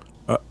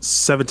 Yeah.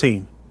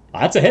 17.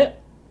 That's a hit.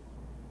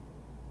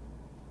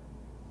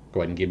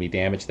 Go ahead and give me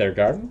damage there,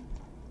 Garden.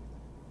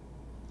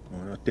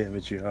 I'll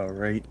damage you, all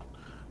right.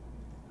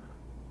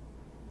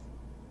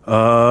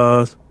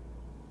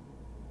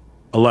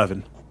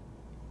 11.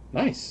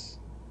 Nice.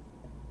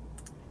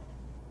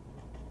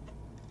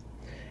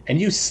 And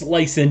you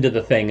slice into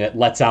the thing that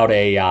lets out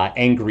a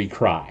angry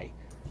cry.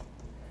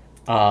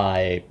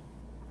 It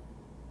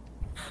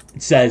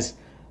says,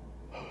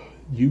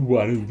 You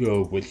want to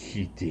know what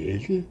she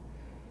did?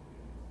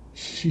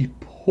 She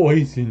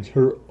poisoned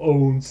her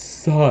own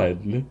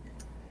son.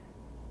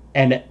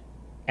 And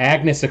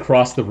Agnes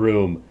across the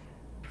room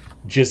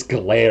just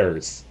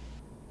glares.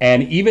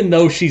 And even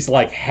though she's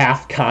like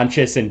half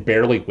conscious and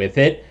barely with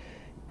it,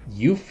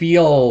 you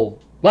feel,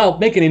 well,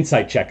 make an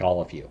insight check,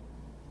 all of you.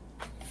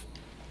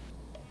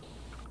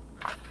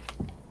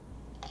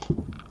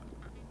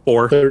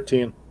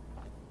 13.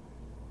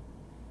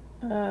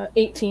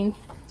 18.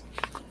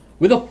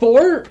 With a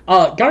 4,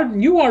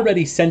 Garden, you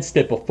already sensed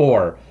it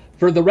before.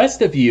 For the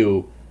rest of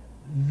you,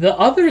 the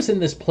others in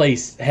this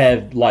place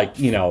had, like,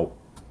 you know,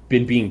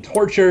 been being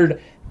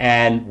tortured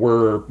and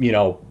were, you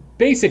know,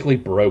 basically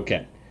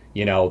broken.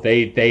 You know,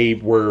 they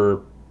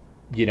were,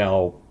 you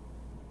know,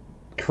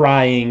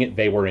 crying,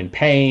 they were in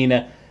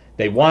pain,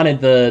 they wanted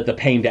the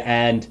pain to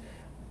end.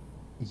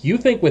 You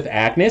think with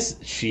Agnes,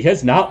 she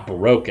has not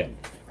broken.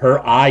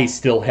 Her eyes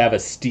still have a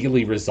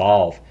steely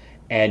resolve,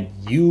 and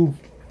you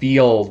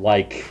feel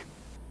like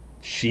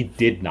she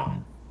did not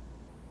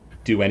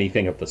do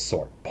anything of the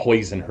sort,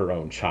 poison her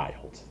own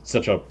child.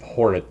 Such a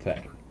horrid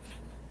thing.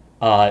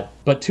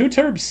 But Two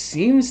Turbs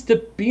seems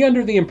to be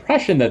under the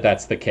impression that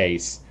that's the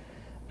case,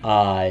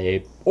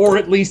 or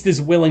at least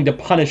is willing to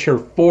punish her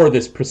for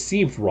this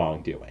perceived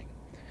wrongdoing.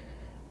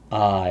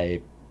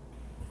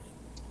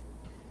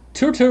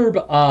 Two Turb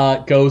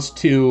goes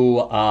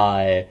to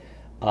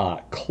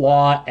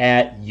claw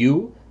at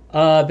you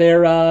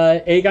there,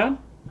 Aegon.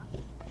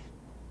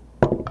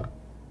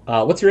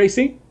 What's your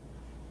AC?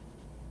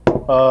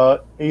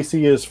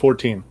 AC is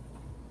 14.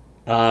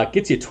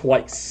 Gets you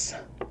twice.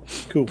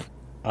 Cool.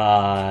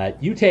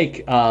 You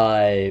take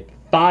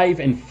 5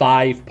 and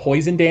 5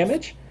 poison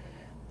damage,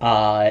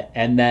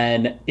 and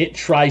then it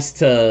tries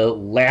to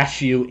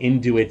lash you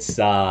into its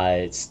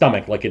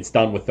stomach like it's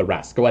done with the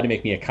rest. Go ahead and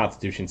make me a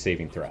Constitution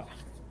saving throw.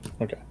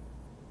 Okay.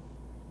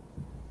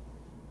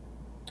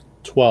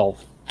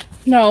 12.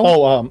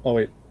 No. Oh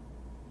wait.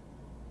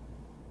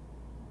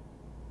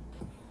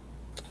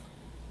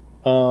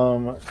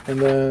 And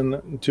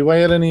then do I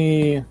have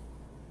any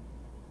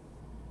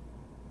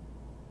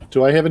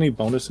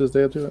bonuses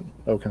they have to it?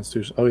 Oh,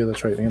 Constitution. Oh yeah,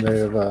 that's right. And they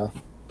have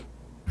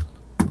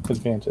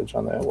advantage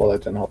on that. Well, that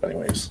didn't help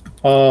anyways.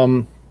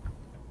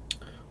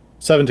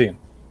 17.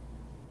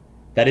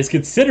 That is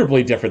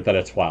considerably different than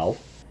a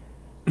 12.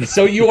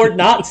 So you are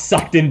not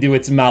sucked into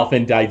its mouth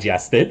and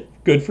digested.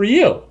 Good for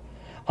you.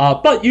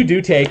 But you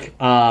do take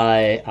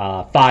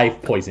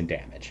 5 poison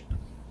damage.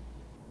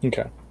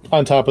 Okay.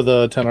 On top of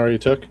the 10 I already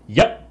took?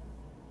 Yep.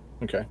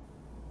 Okay.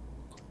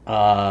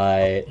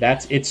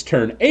 That's its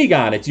turn.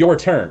 Aegon, it's your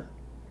turn.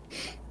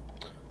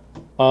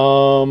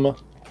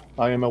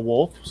 I am a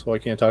wolf, so I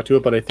can't talk to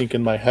it, but I think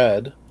in my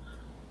head,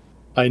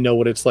 I know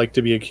what it's like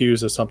to be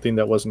accused of something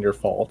that wasn't your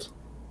fault.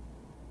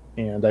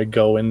 And I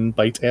go and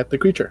bite at the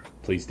creature.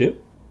 Please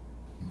do.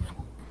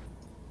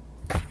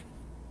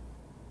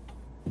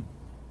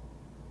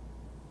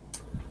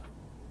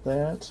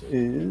 That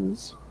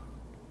is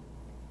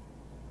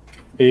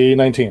a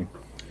 19.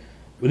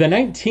 With a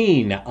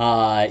 19,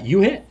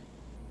 you hit.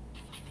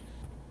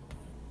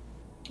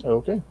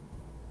 Okay.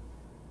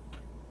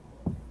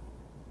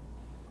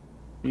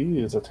 He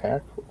is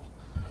attack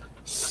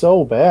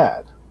so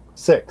bad.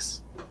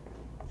 6.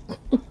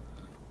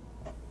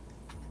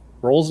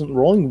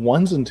 Rolling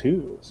 1s and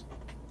 2s.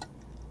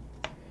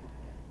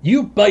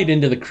 You bite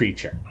into the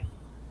creature.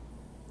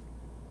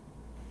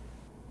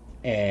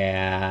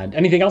 And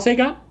anything else,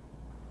 Aegon?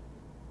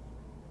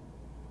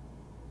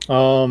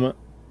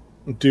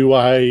 Do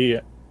I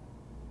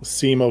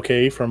seem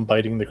okay from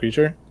biting the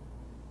creature?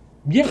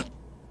 Yeah.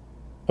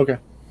 Okay.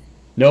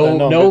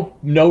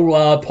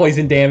 No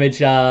poison damage.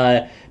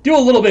 Do a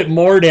little bit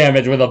more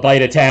damage with a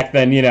bite attack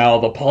than,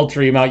 the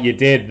paltry amount you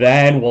did,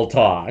 then we'll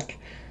talk.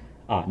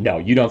 No,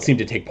 you don't seem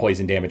to take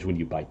poison damage when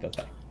you bite the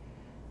thing.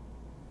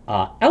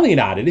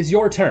 Elionod, it is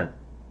your turn.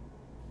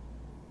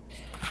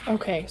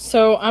 Okay,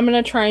 so I'm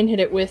going to try and hit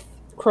it with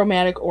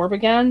Chromatic Orb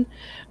again.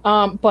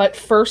 But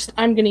first,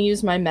 I'm going to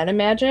use my Meta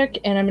Magic,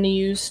 and I'm going to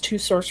use 2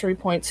 sorcery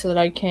points so that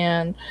I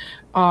can...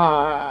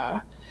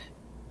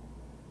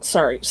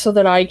 so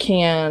that I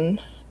can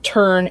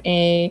turn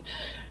a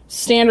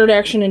standard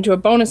action into a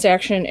bonus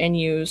action and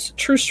use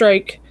True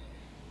Strike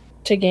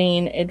to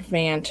gain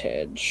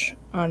advantage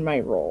on my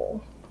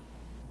roll.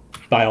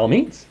 By all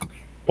means.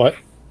 What?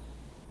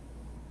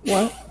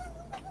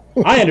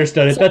 I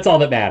understood it. That's all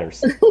that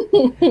matters.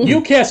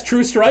 You cast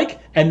True Strike,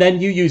 and then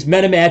you use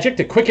Meta Magic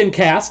to quicken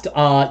cast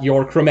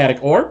your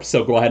Chromatic Orb,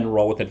 so go ahead and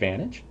roll with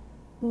advantage.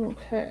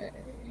 Okay.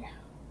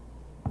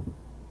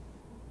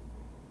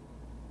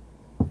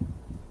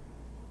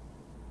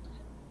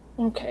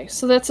 Okay,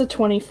 so that's a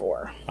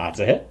 24. That's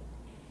a hit.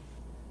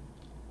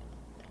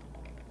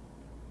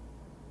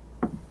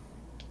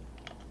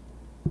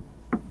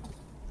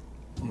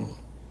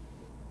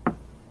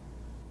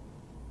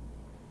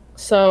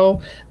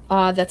 So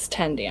that's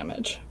 10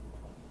 damage.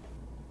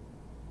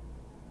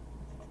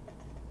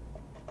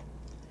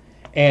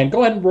 And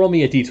go ahead and roll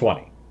me a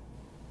d20.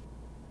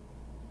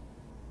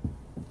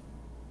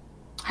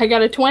 I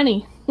got a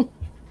 20.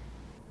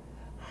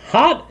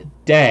 Hot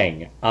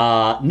Dang.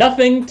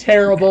 Nothing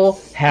terrible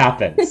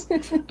happens.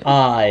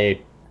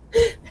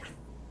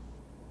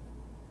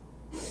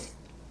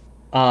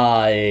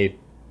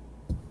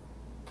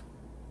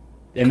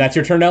 And that's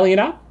your turn,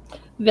 Eliana?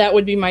 That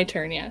would be my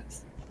turn,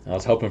 yes. I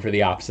was hoping for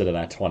the opposite of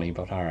that 20,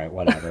 but all right,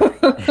 whatever.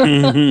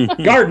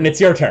 Garden, it's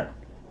your turn.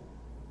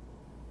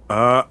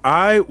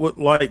 I would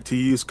like to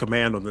use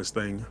command on this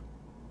thing.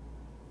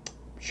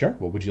 Sure.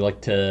 What would you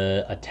like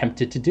to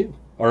attempt it to do?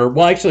 Or,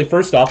 well, actually,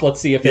 first off, let's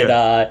see if it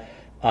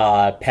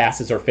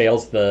passes or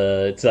fails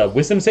it's a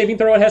wisdom saving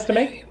throw it has to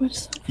make?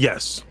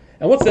 Yes.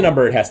 And what's the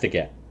number it has to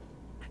get?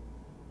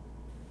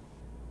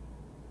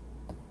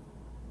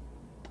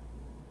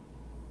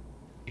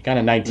 It got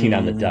a 19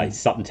 on the dice.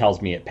 Something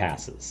tells me it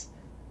passes.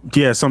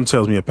 Yeah, something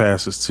tells me it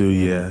passes too.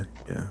 Yeah.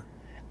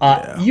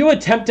 You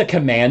attempt to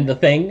command the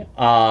thing,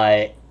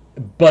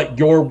 but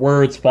your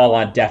words fall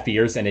on deaf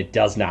ears and it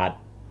does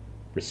not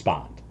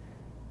respond.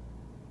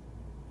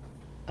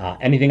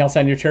 Anything else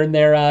on your turn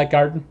there,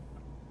 Garden?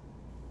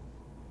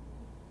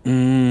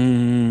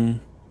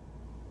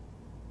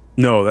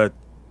 No,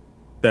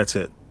 that's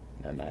it.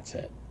 And that's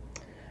it.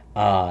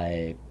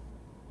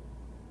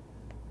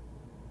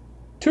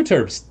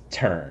 Tuturb's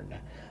turn.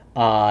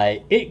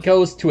 It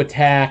goes to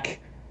attack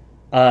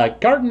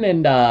Garden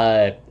and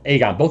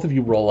Aegon. Both of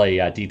you roll a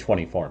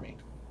d20 for me.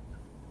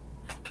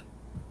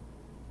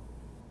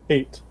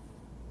 8.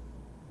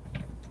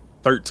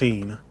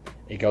 13.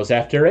 It goes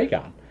after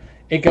Aegon.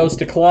 It goes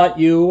to claw at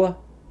you.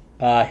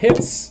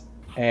 Hits.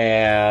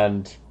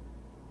 And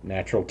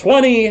natural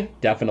 20.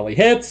 Definitely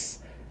hits.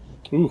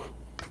 Ooh.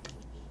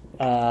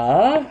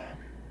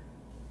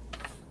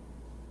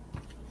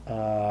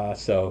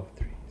 So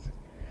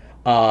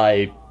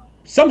 3.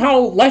 Somehow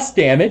less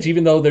damage,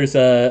 even though there's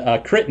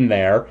a crit in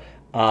there.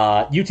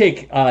 You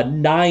take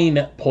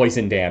 9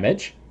 poison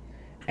damage,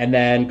 and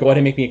then go ahead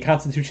and make me a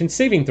Constitution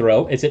saving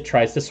throw as it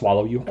tries to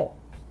swallow you whole.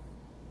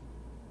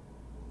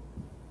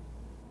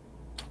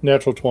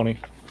 Natural 20.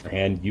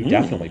 And you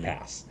definitely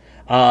pass.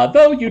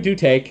 Though you do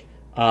take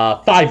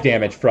 5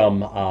 damage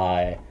from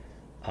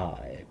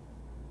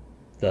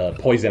the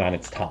poison on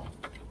its tongue.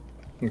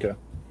 Okay.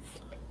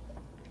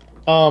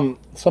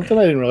 Something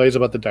I didn't realize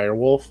about the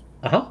direwolf.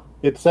 Uh-huh.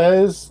 It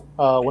says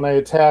when I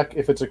attack,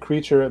 if it's a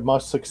creature, it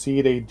must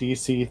succeed a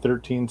DC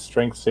 13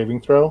 strength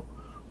saving throw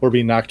or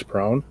be knocked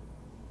prone.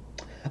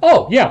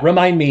 Oh, yeah.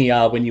 Remind me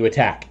when you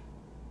attack.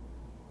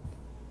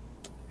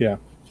 Yeah.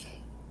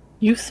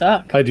 You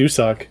suck. I do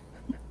suck.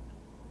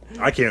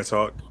 I can't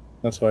talk.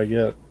 That's what I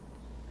get.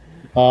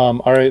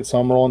 All right, so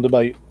I'm rolling to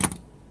bite.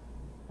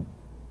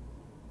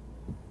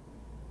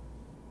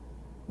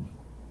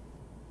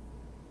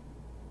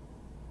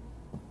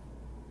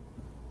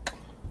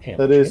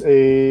 That is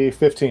a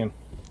 15.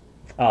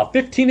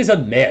 15 is a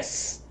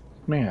miss.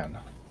 Man,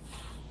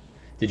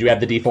 Did you have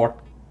the D4?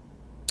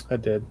 I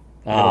did.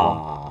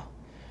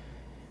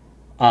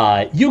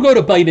 You go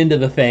to bite into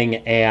the thing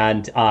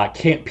and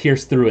can't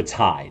pierce through its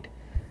hide.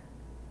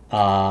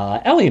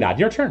 Elianod,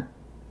 your turn.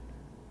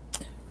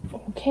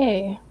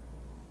 Okay.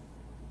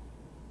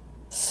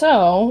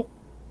 So,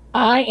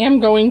 I am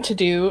going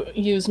to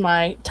use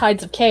my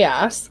Tides of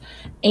Chaos,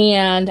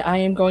 and I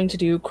am going to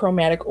do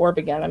Chromatic Orb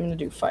again. I'm going to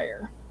do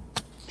fire.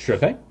 Sure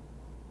thing.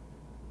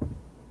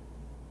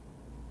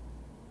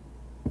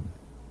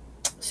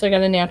 So I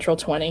got a natural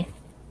 20.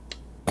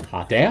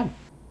 Hot damn.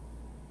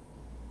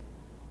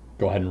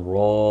 Go ahead and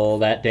roll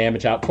that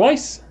damage out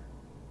twice.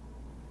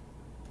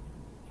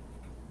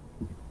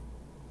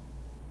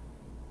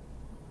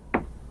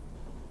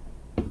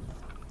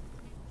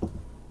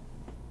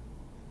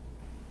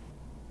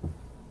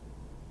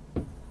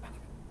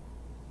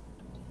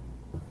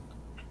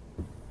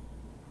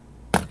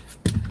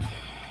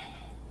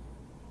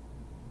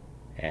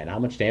 And how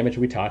much damage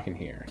are we talking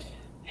here?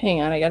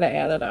 Hang on, I gotta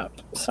add it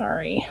up.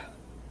 Sorry.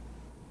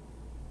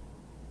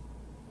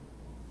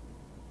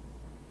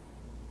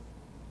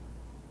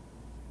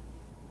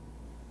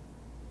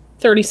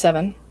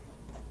 $37.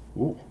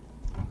 Ooh.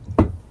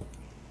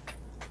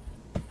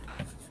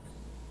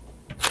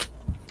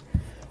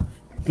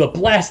 The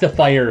blast of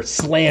fire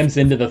slams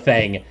into the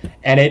thing,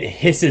 and it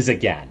hisses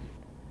again.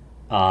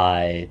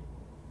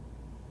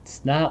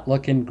 It's not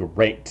looking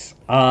great.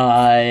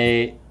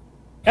 Elianod,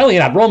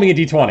 roll me a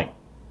d20.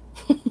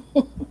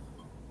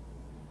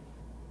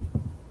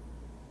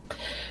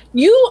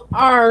 You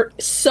are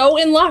so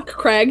in luck,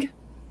 Craig.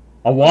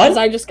 A Because 1?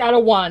 I just got a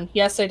 1.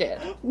 Yes, I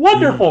did.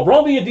 Wonderful.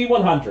 Roll me a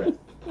d100.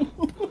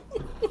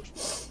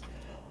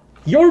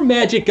 Your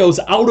magic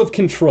goes out of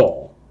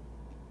control.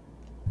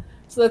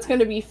 So that's going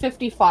to be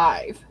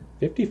 55.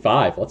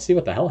 55. Let's see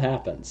what the hell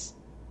happens.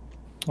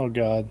 Oh,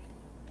 God.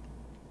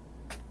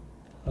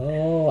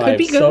 Oh, Could I'm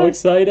be so good.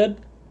 excited.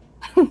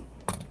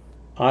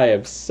 I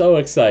am so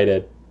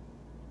excited.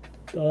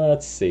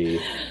 Let's see.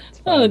 Let's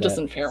Oh, find it that.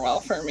 doesn't fare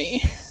well for me.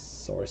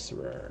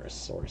 Sorcerer.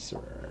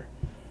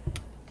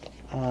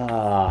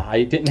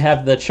 I didn't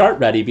have the chart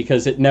ready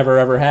because it never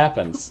ever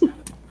happens.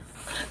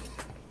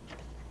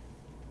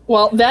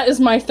 Well, that is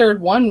my third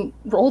one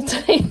roll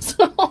today,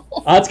 so...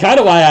 That's kind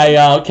of why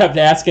I kept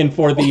asking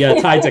for the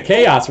Tides of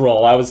Chaos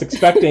roll. I was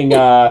expecting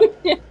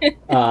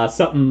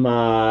something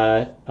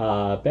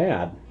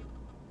bad.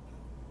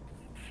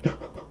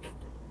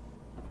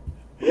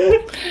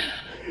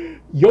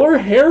 Your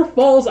hair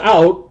falls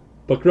out,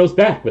 but grows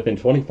back within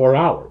 24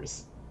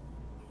 hours.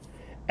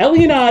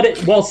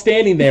 Elianad, while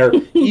standing there,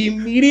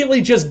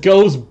 immediately just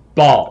goes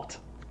bald.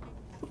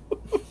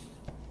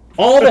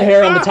 All the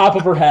hair on the top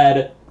of her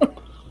head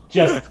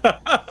just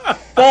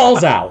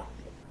falls out.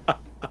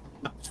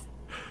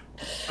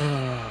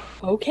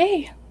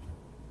 Okay.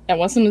 That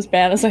wasn't as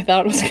bad as I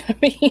thought it was going to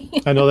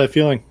be. I know that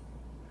feeling.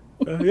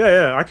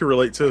 Yeah, I can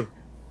relate too.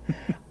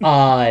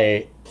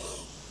 And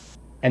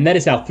that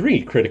is now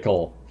 3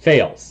 critical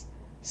fails.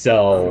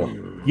 So,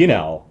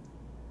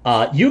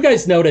 you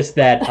guys notice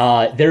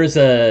that there's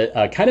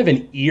a kind of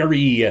an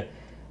eerie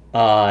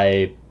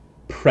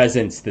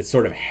presence that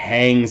sort of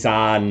hangs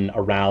on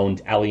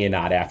around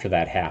Elianad after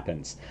that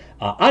happens.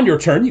 On your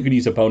turn, you can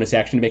use a bonus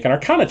action to make an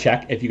Arcana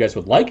check if you guys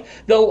would like,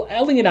 though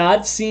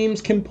Elianad seems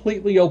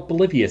completely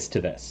oblivious to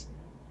this.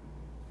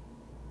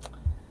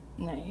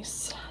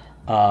 Nice.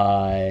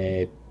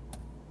 Garden,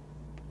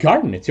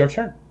 it's your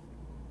turn.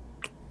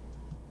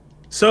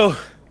 So,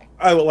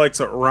 I would like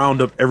to round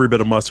up every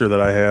bit of muster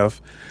that I have,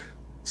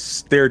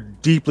 stare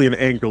deeply and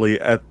angrily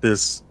at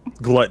this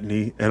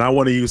gluttony, and I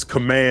want to use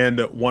command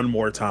one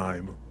more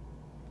time.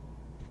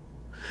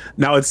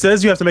 Now, it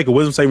says you have to make a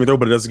wisdom saving throw,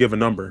 but it doesn't give a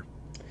number.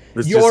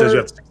 It just says you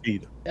have to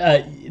succeed.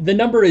 The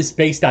number is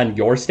based on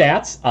your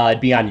stats. It'd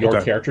be on your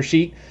character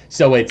sheet.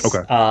 So it's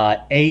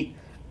 8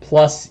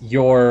 plus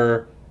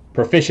your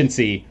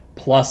proficiency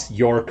plus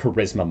your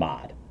charisma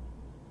mod.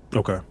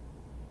 Okay.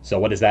 So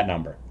what is that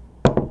number?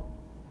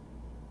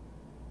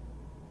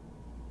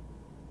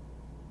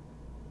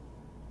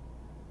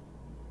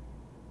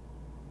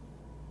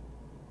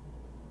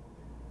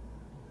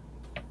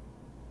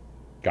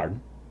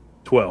 Garden?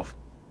 12.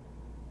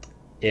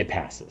 It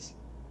passes.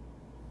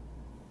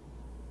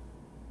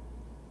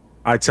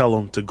 I tell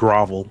him to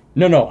grovel.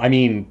 No, I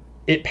mean,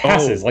 it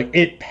passes. Like,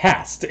 it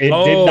passed. It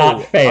did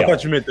not fail. I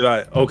thought you meant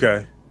that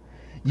Okay.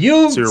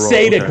 You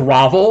say to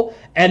grovel,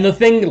 and the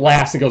thing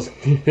laughs and goes,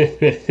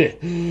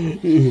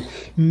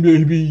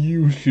 maybe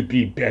you should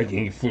be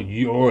begging for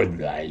your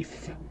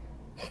life.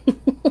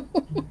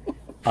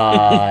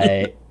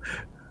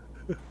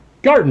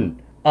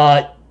 Garden,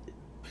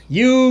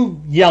 you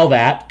yell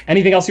that.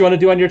 Anything else you want to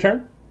do on your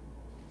turn?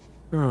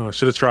 Oh,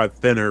 should have tried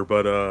thinner,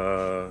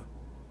 but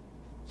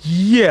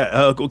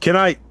yeah. Can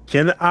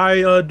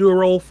I do a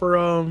roll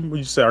for would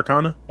you say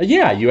Arcana?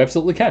 Yeah, you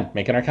absolutely can.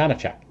 Make an Arcana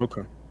check.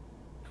 Okay.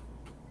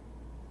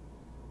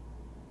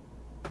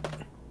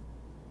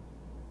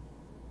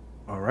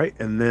 All right,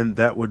 and then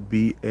that would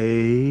be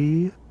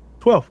a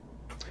 12.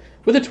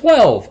 With a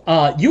 12,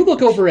 you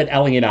look over at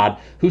Elianad,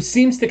 who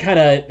seems to kind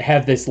of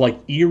have this like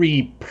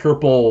eerie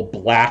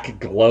purple-black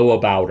glow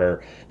about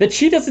her that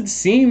she doesn't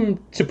seem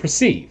to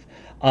perceive.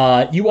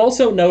 You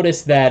also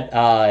notice that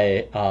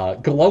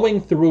glowing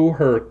through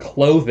her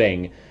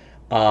clothing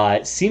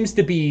seems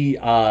to be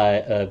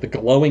the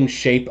glowing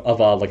shape of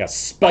a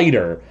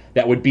spider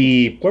that would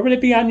be... Where would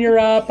it be on your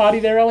body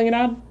there,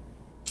 Elianad?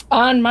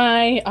 On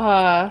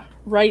my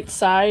right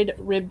side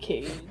rib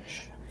cage.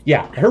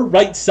 Yeah, her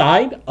right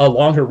side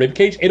along her rib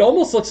cage, it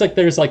almost looks like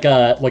there's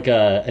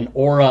an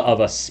aura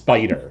of a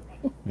spider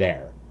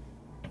there.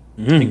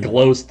 It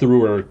glows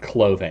through her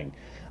clothing.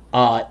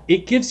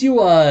 It gives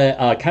you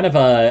a kind of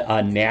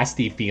a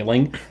nasty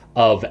feeling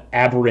of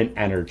aberrant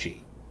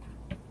energy.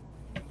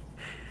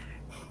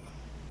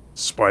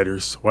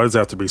 Spiders. Why does it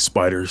have to be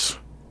spiders?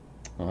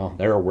 Oh,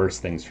 there are worse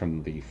things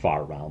from the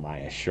far realm, I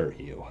assure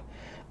you.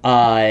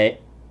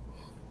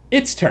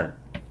 Its turn.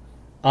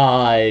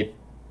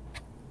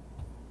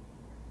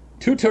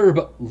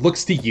 Tuturb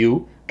looks to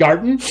you.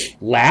 Garden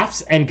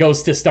laughs and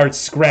goes to start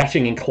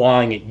scratching and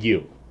clawing at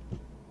you.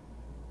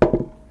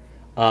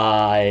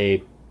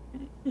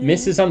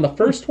 Misses on the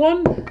first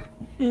one.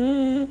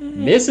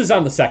 Misses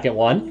on the second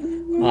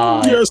one.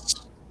 Yes.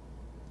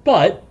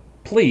 But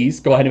please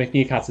go ahead and make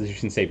me a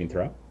Constitution saving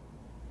throw.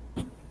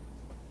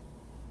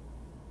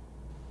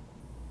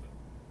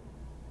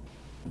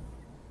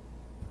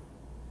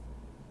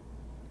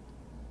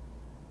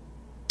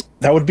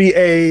 That would be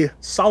a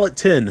solid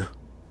 10.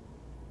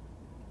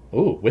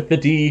 Ooh, with the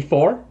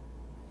D4?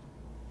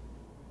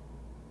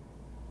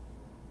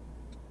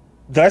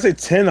 Did I say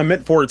 10? I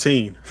meant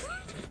 14.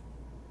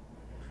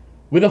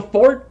 With a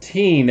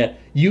 14,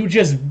 you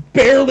just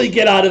barely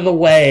get out of the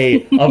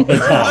way of the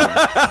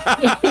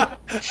tongue.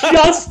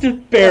 Just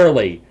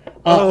barely.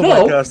 Oh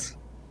my gosh.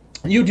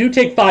 You do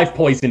take 5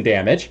 poison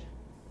damage.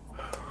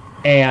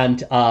 And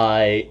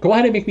go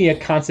ahead and make me a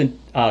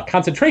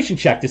concentration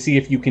check to see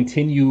if you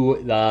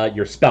continue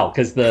your spell.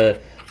 Because the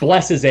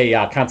Bless is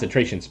a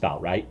concentration spell,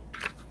 right?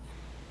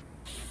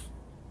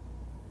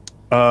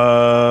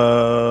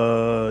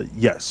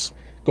 Yes.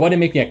 Go ahead and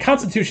make me a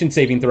Constitution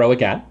saving throw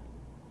again.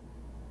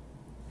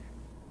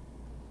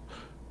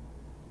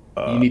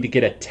 You need to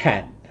get a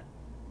 10.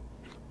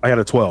 I got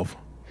a 12.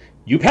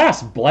 You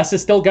pass. Bless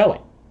is still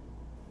going.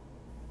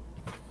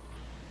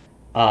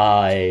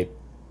 That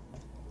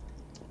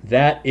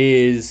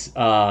is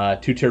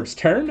Tuterb's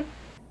turn.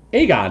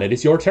 Aegon, it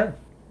is your turn.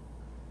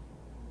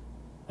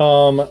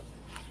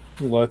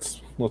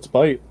 Let's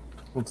bite.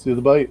 Let's do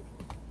the bite.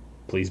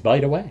 Please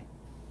bite away.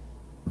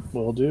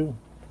 Will do.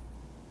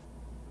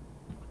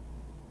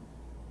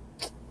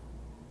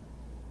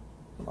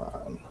 Come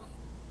on.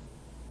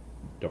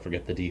 Don't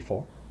forget the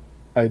D4.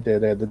 I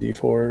did add the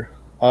D4.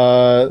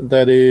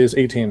 That is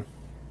 18.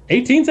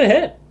 18's a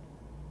hit.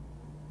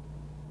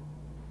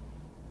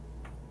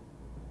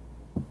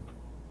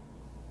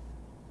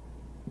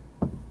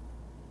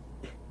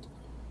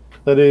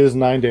 That is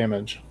 9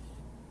 damage.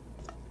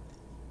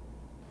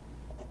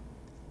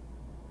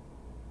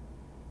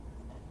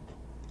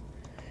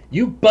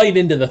 You bite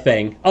into the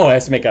thing. Oh, it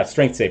has to make a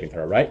strength saving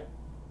throw, right?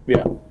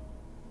 Yeah.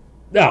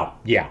 Oh,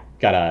 yeah.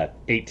 Got a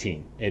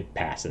 18. It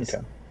passes.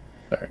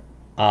 Okay.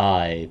 All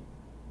right.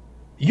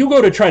 You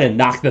go to try to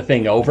knock the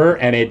thing over,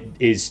 and it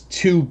is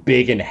too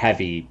big and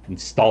heavy and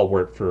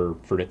stalwart for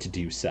it to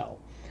do so.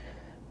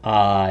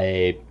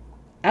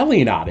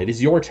 Elianot, it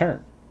is your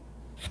turn.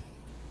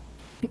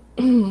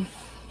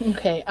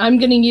 Okay, I'm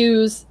going to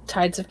use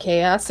Tides of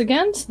Chaos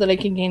again so that I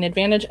can gain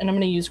advantage, and I'm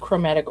going to use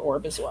Chromatic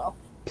Orb as well.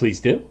 Please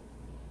do.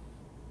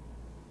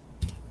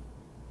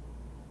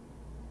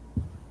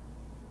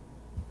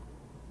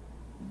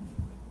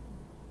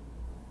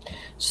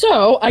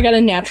 So, I got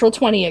a natural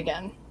 20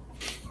 again.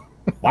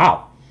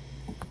 Wow.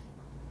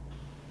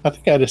 I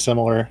think I had a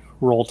similar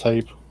roll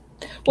type.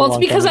 Well, it's long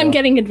because time I'm ago.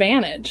 getting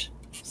advantage.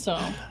 So,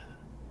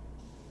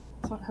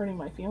 it's not hurting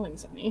my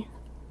feelings any.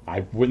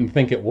 I wouldn't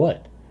think it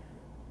would.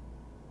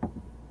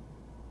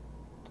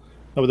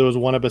 Oh, there was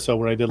one episode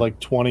where I did like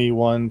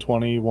 21,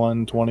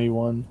 21,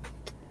 21.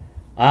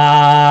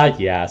 Ah,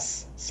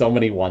 yes. So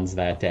many ones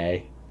that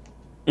day.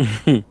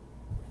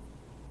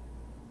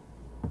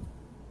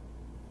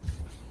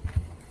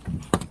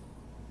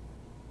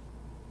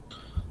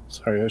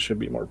 Sorry, I should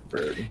be more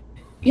prepared.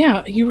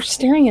 Yeah, you were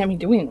staring at me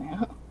doing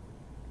that.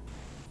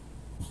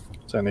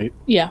 Is that an 8?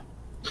 Yeah.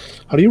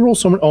 How do you roll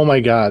so many? Oh my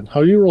god.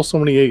 How do you roll so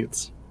many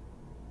 8s?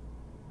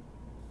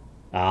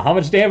 How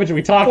much damage are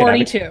we talking?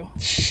 42.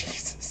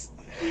 Jesus.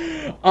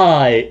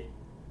 Go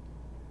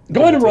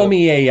ahead and roll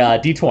me a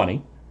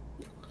d20.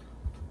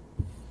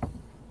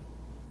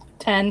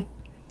 10.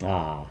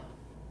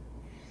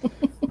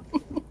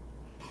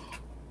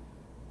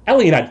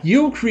 Elianot,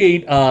 you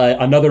create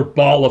another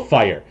ball of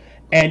fire,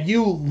 and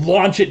you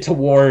launch it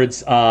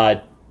towards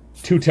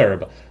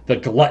Tuturb, the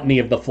gluttony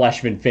of the flesh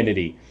of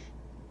infinity.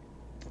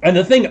 And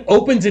the thing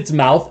opens its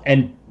mouth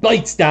and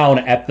bites down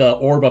at the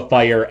orb of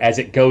fire as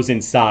it goes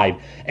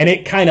inside, and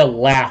it kind of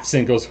laughs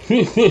and goes,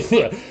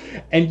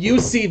 and you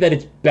see that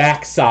its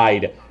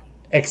backside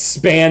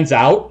expands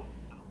out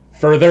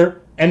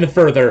further, and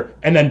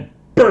then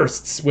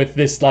bursts with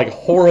this like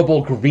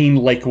horrible green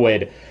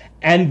liquid,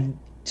 and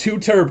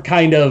Tuturb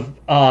kind of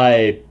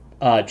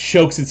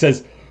chokes and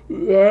says,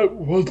 "That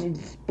wasn't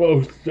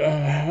supposed to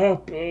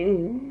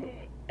happen,"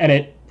 and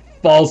it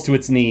falls to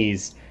its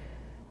knees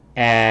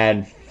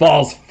and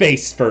falls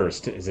face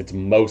first, as it's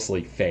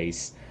mostly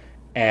face,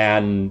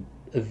 and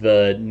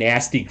the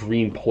nasty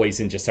green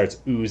poison just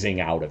starts oozing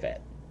out of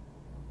it.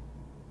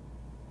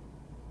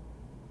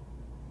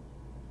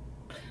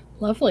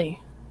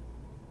 Lovely.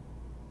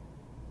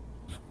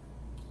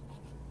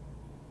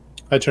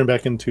 I turn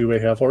back into a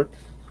half-orc.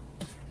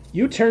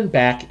 You turn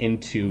back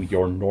into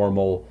your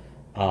normal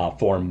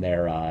form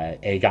there,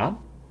 Aegon.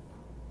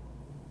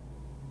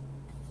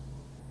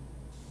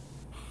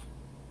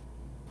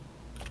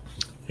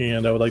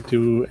 And I would like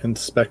to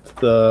inspect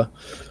the...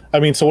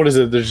 I mean, so what is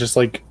it? There's just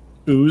like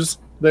ooze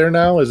there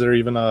now? Is there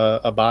even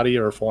a body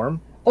or a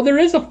form? Oh, there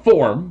is a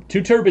form.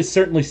 Tuturb is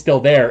certainly still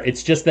there.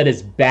 It's just that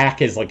his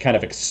back is like kind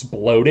of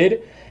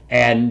exploded,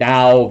 and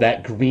now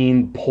that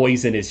green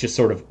poison is just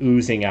sort of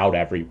oozing out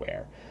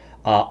everywhere.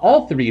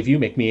 All three of you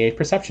make me a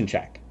perception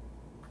check.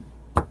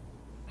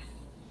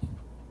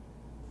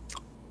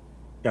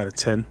 Got a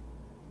 10.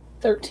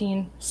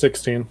 13.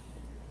 16.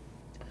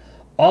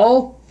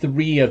 All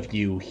three of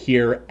you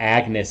hear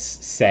Agnes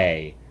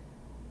say,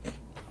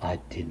 "I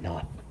did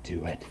not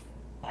do it.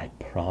 I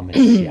promise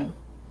you.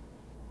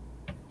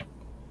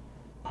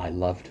 I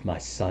loved my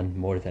son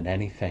more than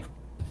anything.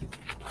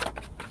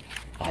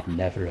 I'd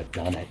never have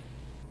done it."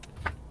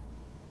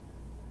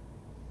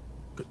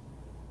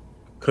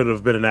 Could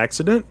have been an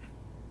accident.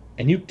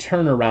 And you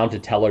turn around to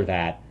tell her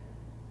that,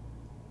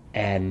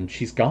 and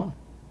she's gone.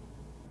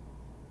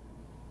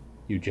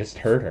 You just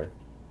heard her.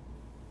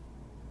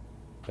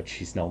 But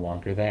she's no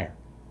longer there.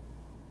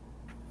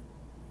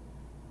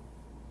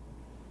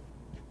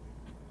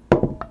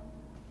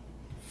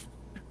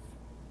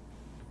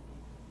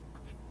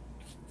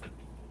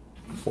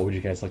 What would you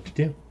guys like to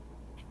do?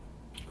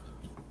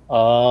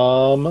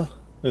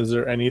 Is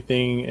there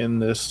anything in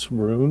this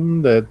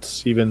room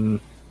that's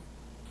even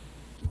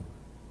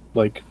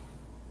like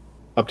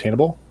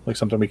obtainable? Like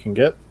something we can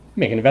get?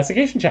 Make an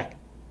investigation check.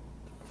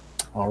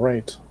 All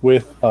right.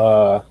 With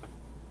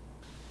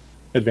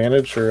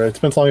advantage, or it's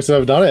been so long since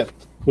I've done it.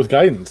 With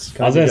guidance.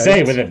 I was going to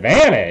say, with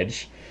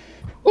advantage.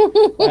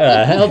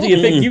 The hell do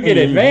you think you get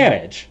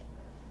advantage?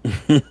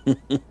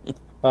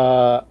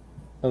 A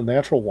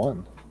natural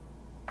 1.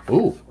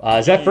 Ooh,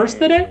 is that first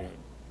today?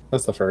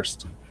 That's the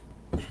first.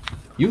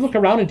 You look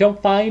around and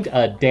don't find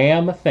a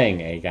damn thing,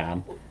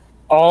 Aegon.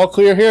 All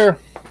clear here.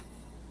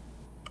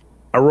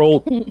 I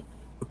rolled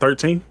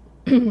 13.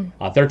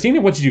 13,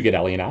 and what did you get,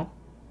 Eliana?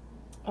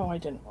 Oh, I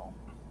didn't roll.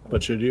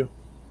 What should you?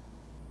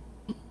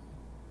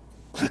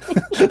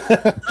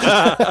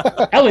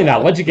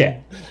 Eliana, what'd you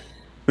get?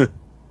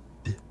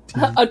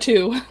 A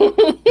 2.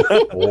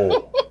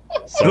 Oh,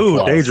 so Ooh,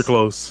 close. danger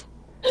close.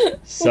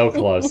 So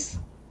close.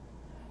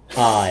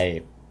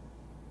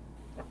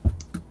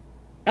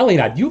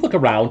 Eliana, you look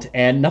around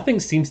and nothing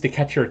seems to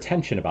catch your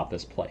attention about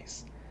this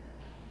place.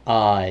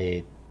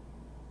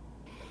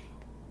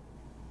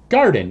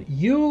 Garden,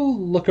 you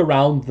look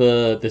around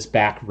this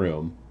back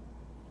room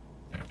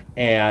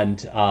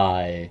and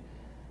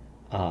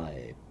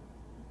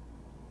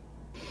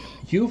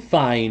you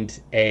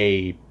find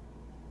a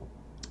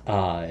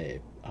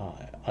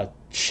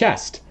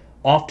chest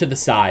off to the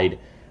side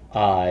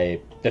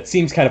that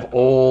seems kind of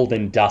old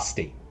and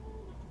dusty.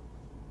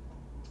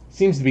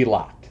 Seems to be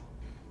locked.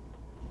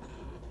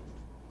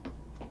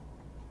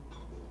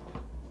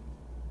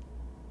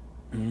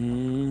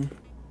 All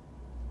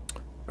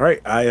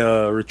right, I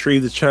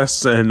retrieve the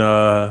chest and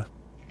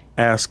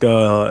ask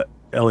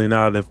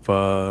Eliana if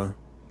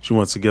she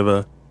wants to give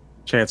a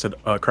chance at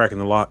cracking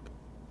the lock.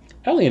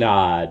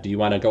 Eliana, do you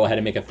want to go ahead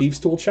and make a thieves'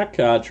 tool check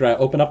to try to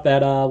open up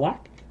that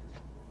lock?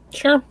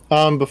 Sure.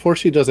 Before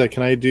she does that,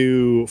 can I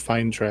do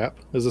Find Trap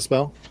as a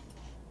spell?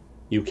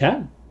 You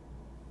can.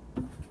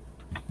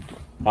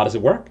 How does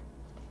it work?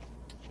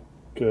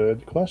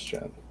 Good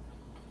question.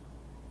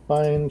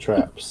 Find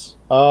traps.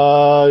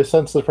 I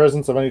sense the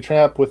presence of any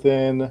trap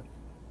within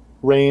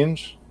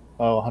range,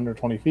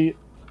 120 feet.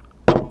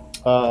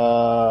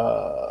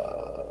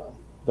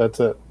 That's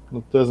it.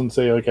 It doesn't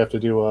say like I have to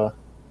do a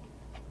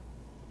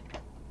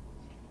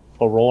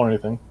roll or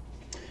anything.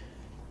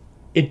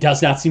 It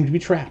does not seem to be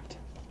trapped.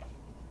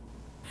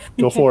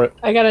 Go for it.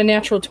 I got a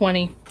natural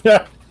 20.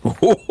 Yeah.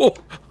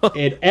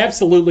 It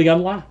absolutely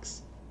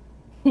unlocks.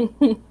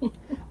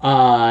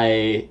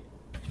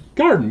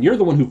 Garden, you're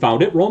the one who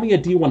found it. Roll me a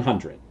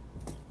D100.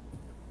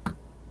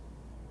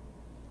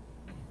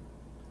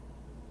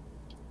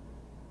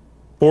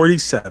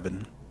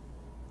 $47.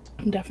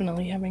 I'm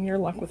definitely having your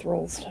luck with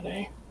rolls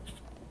today.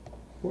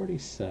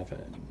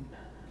 47.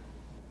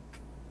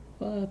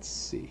 Let's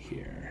see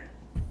here.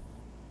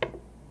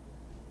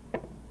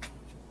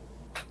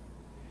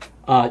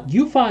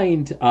 You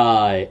find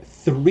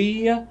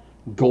 3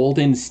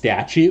 golden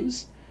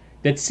statues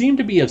that seem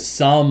to be of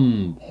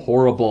some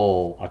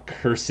horrible,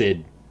 accursed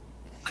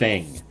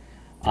thing.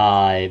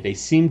 They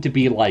seem to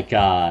be like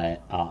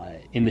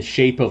in the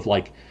shape of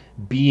like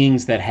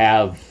beings that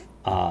have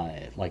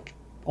like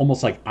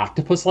almost like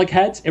octopus-like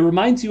heads. It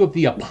reminds you of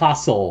the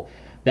apostle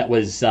that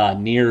was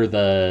near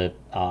the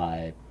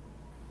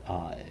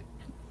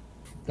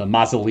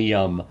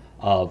mausoleum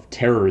of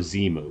Terror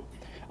Zimu.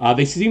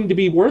 They seem to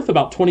be worth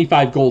about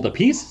 25 gold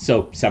apiece,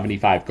 so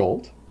 75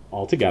 gold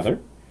altogether.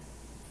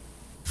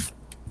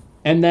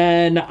 And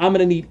then I'm going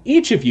to need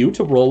each of you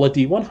to roll a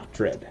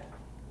D100.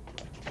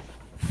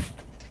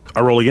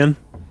 I roll again?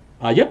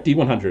 Yep,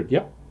 D100,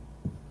 yep.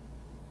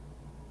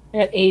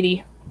 At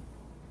 80.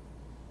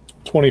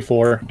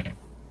 24.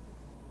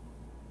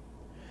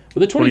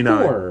 With a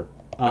 24,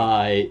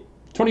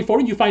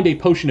 24, you find a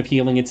potion of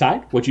healing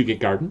inside. What'd you get,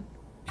 Garden?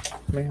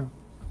 Man.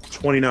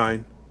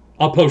 29.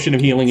 A potion of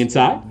healing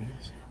inside.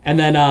 And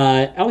then,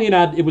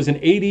 Elianad, it was an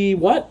 80,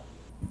 what?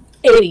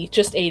 80.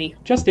 Just 80.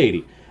 Just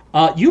 80.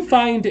 You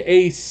find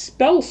a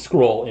spell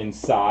scroll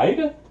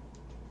inside.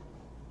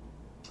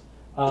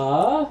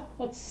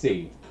 Let's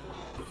see.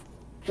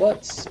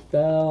 What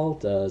spell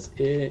does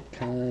it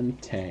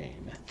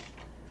contain?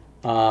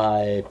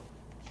 Roll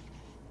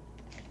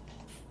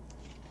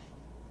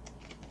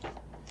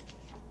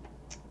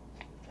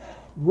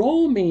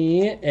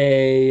me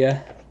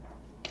a...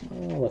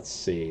 let's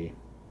see.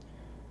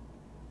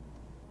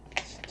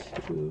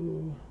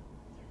 2...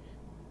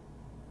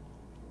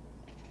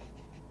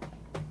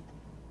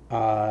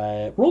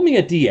 roll me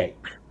a D8.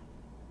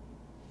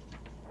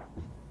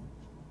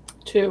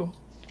 2.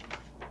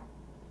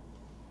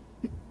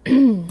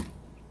 And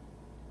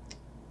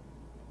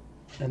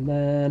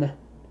then...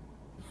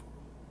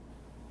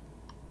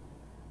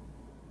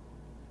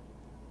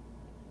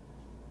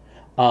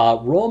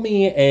 roll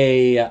me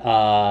a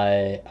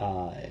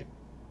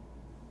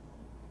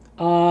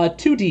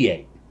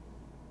 2d8.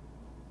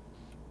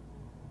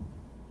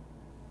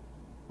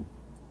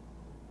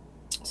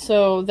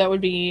 So that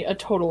would be a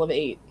total of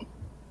 8.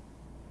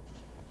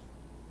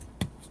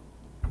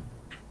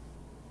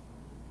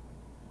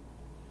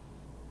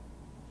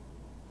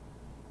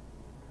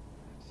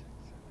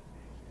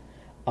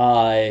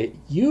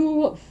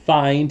 You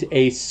find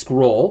a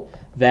scroll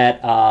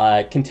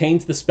that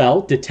contains the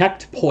spell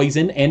Detect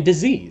Poison and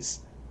Disease.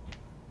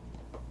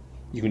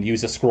 You can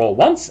use a scroll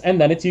once, and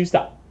then it's used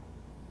up.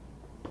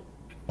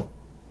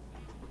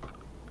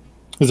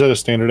 Is that a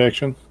standard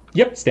action?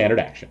 Yep, standard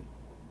action.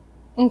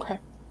 Okay.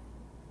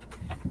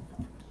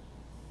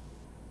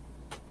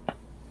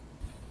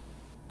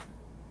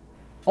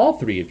 All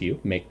three of you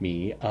make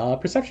me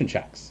perception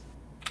checks.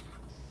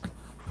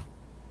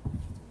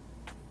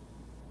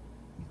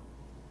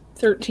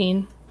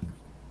 13.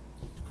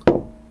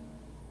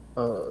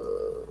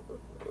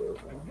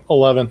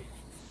 11.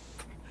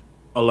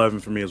 11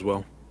 for me as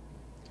well.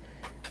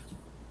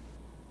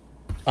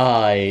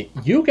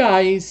 You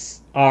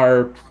guys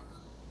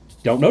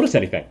don't notice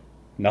anything.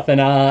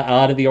 Nothing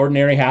out of the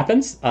ordinary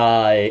happens.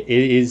 It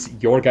is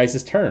your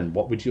guys' turn.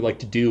 What would you like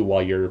to do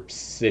while you're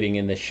sitting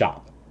in this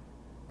shop?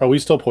 Are we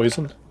still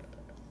poisoned?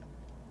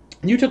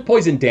 You took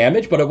poison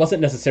damage, but it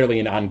wasn't necessarily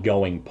an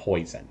ongoing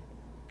poison.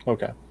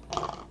 Okay.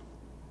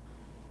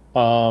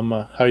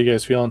 How are you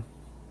guys feeling?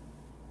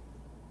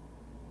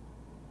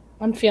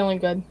 I'm feeling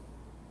good.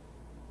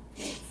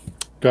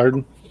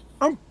 Garden?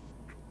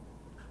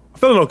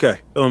 Feeling okay.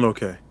 Feeling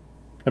okay.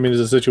 I mean, is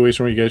it a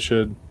situation where you guys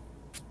should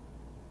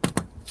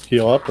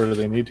heal up, or do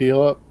they need to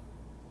heal up?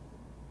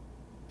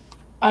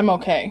 I'm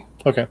okay.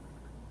 Okay.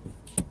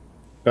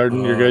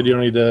 Garden, you're good? You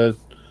don't need to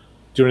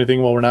do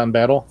anything while we're not in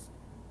battle?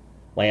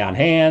 Lay on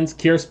hands,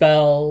 cure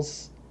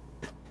spells.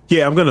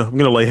 Yeah, I'm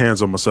gonna lay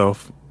hands on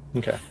myself.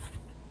 Okay.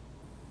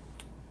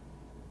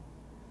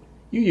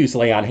 You use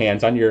lay on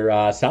hands on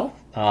yourself.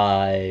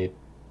 Aegon,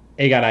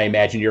 I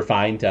imagine you're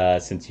fine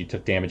since you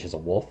took damage as a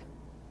wolf.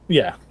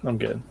 Yeah, I'm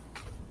good.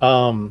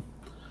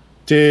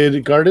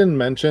 Did Garden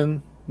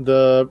mention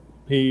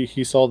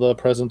he saw the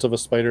presence of a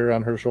spider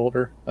on her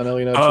shoulder, on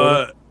Eliana's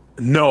shoulder?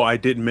 No, I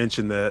didn't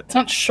mention that. It's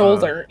not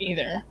shoulder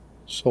either.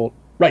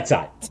 Right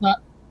side. It's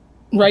not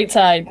right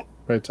side.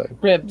 Right side.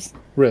 Ribs.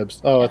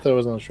 Ribs. Oh, I thought it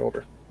was on the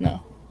shoulder.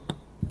 No.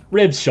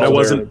 Ribs, shoulder,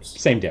 wasn't-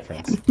 same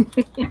difference.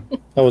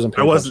 I wasn't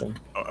paying attention.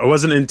 I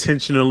wasn't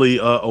intentionally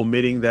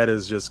omitting that.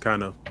 As just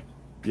kind of,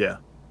 yeah.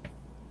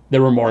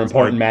 There were more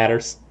important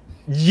matters.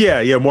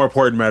 Yeah. More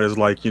important matters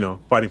like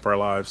fighting for our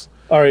lives.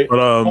 All right. But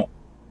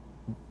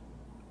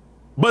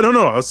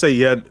no. I'll say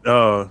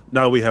now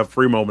that we have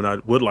free moment, I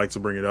would like to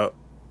bring it up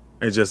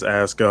and just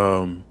ask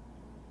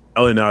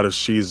Eliana if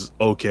she's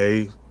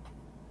okay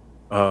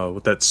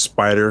with that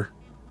spider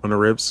on the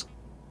ribs.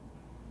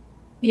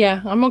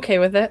 Yeah, I'm okay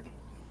with it.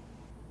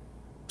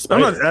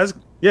 I'm not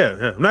asking.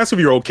 Yeah. I'm not asking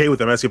if you're okay with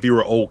them. I'm asking if you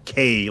were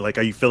okay. Like,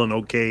 are you feeling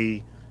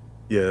okay?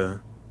 Yeah.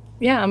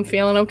 Yeah, I'm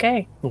feeling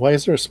okay. Why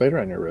is there a spider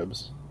on your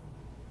ribs?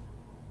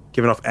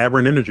 Giving off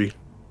aberrant energy.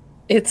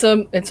 It's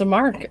a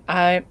mark.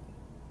 It's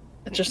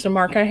just a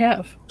mark I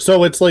have.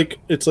 So it's like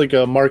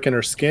a mark in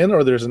her skin,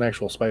 or there's an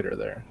actual spider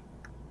there?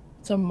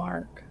 It's a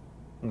mark.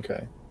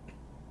 Okay.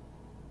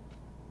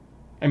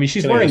 I mean,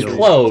 she's Can I wearing ask you-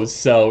 clothes,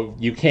 so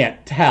you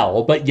can't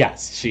tell. But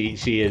yes, she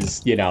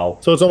is.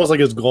 So it's almost like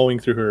it's glowing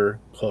through her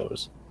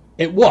clothes.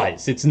 It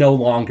was. It's no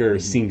longer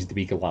seems to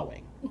be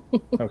glowing.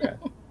 Okay.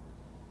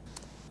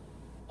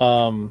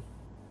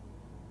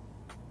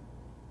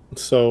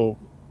 So,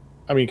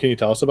 I mean, can you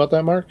tell us about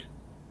that mark?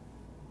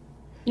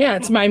 Yeah,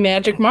 it's my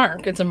magic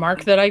mark. It's a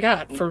mark that I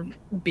got for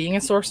being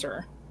a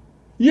sorcerer.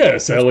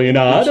 Yes,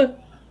 Elianad.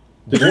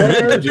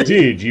 Where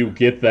did you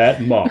get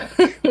that mark?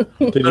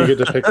 Did you get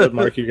to pick what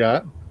mark you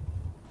got?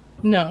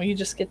 No, you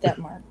just get that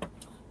mark.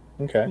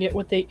 Okay. You get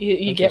what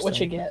you get what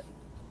you get.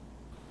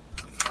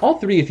 All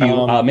three of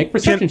you make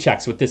perception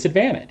checks with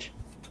disadvantage.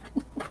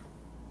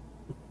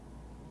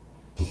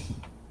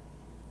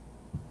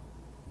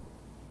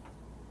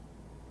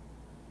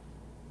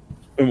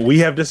 We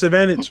have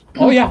disadvantage.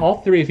 Oh yeah,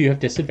 all three of you have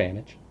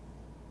disadvantage.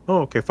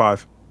 Oh, okay,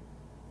 5.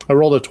 I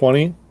rolled a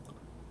 20,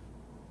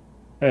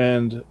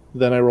 and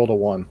then I rolled a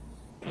 1.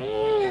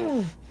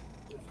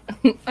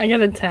 I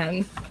got a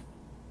 10.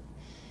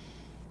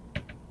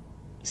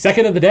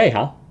 Second of the day,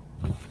 huh?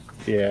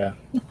 Yeah.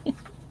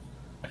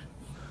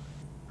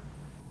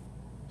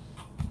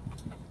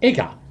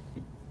 Aegon,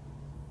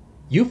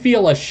 you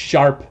feel a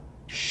sharp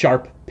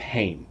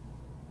pain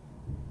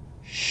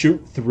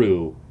shoot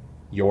through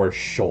your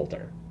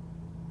shoulder.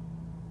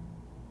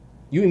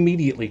 You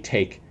immediately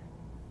take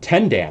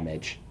 10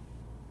 damage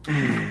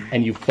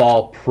and you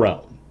fall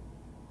prone.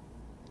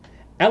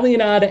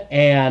 Elianad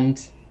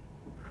and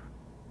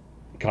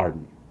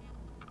Garden.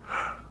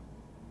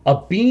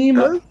 A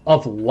beam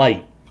of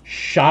light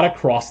shot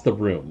across the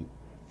room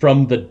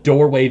from the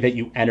doorway that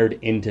you entered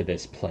into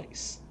this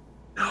place.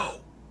 No.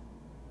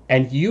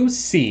 And you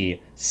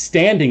see,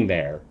 standing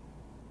there,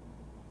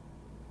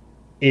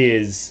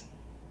 is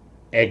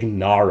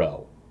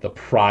Ignaro, the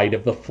pride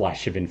of the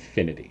flesh of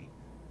infinity.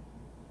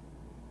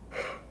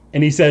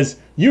 And he says,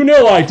 "You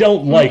know I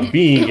don't like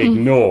being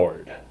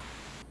ignored.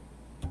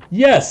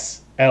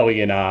 Yes,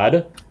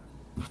 Elianad,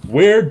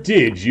 where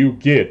did you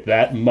get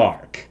that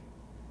mark?"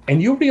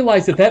 And you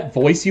realize that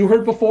voice you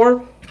heard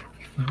before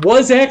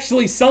was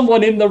actually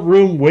someone in the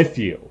room with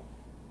you.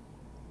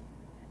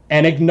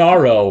 And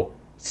Ignaro,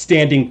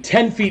 standing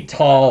 10 feet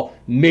tall,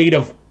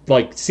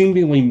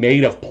 seemingly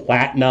made of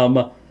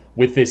platinum,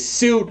 with this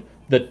suit,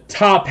 the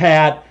top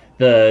hat,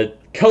 the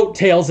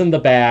coattails in the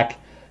back,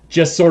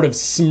 just sort of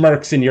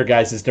smirks in your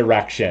guys'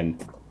 direction.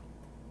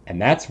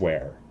 And that's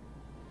where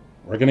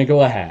we're going to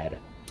go ahead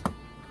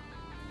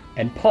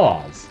and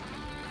pause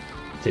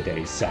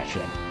today's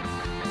session.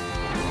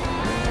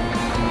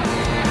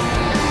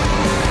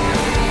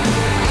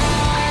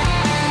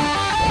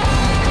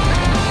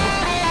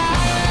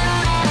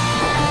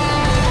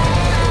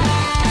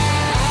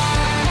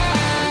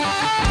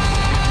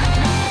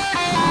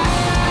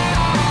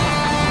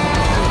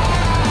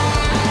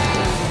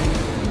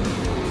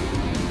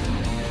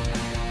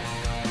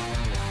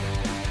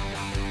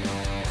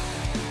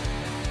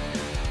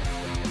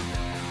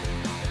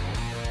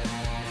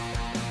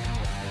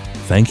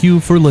 Thank you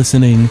for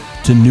listening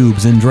to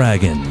Noobs and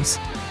Dragons.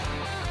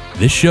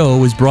 This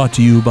show is brought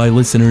to you by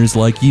listeners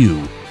like you.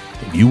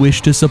 If you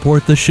wish to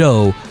support the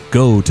show,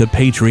 go to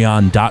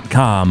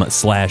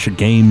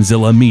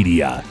patreon.com/Gamezilla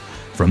Media.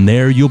 From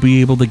there, you'll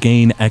be able to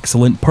gain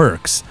excellent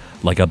perks,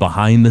 like a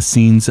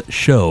behind-the-scenes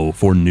show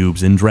for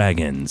Noobs and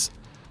Dragons.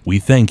 We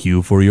thank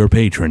you for your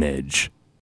patronage.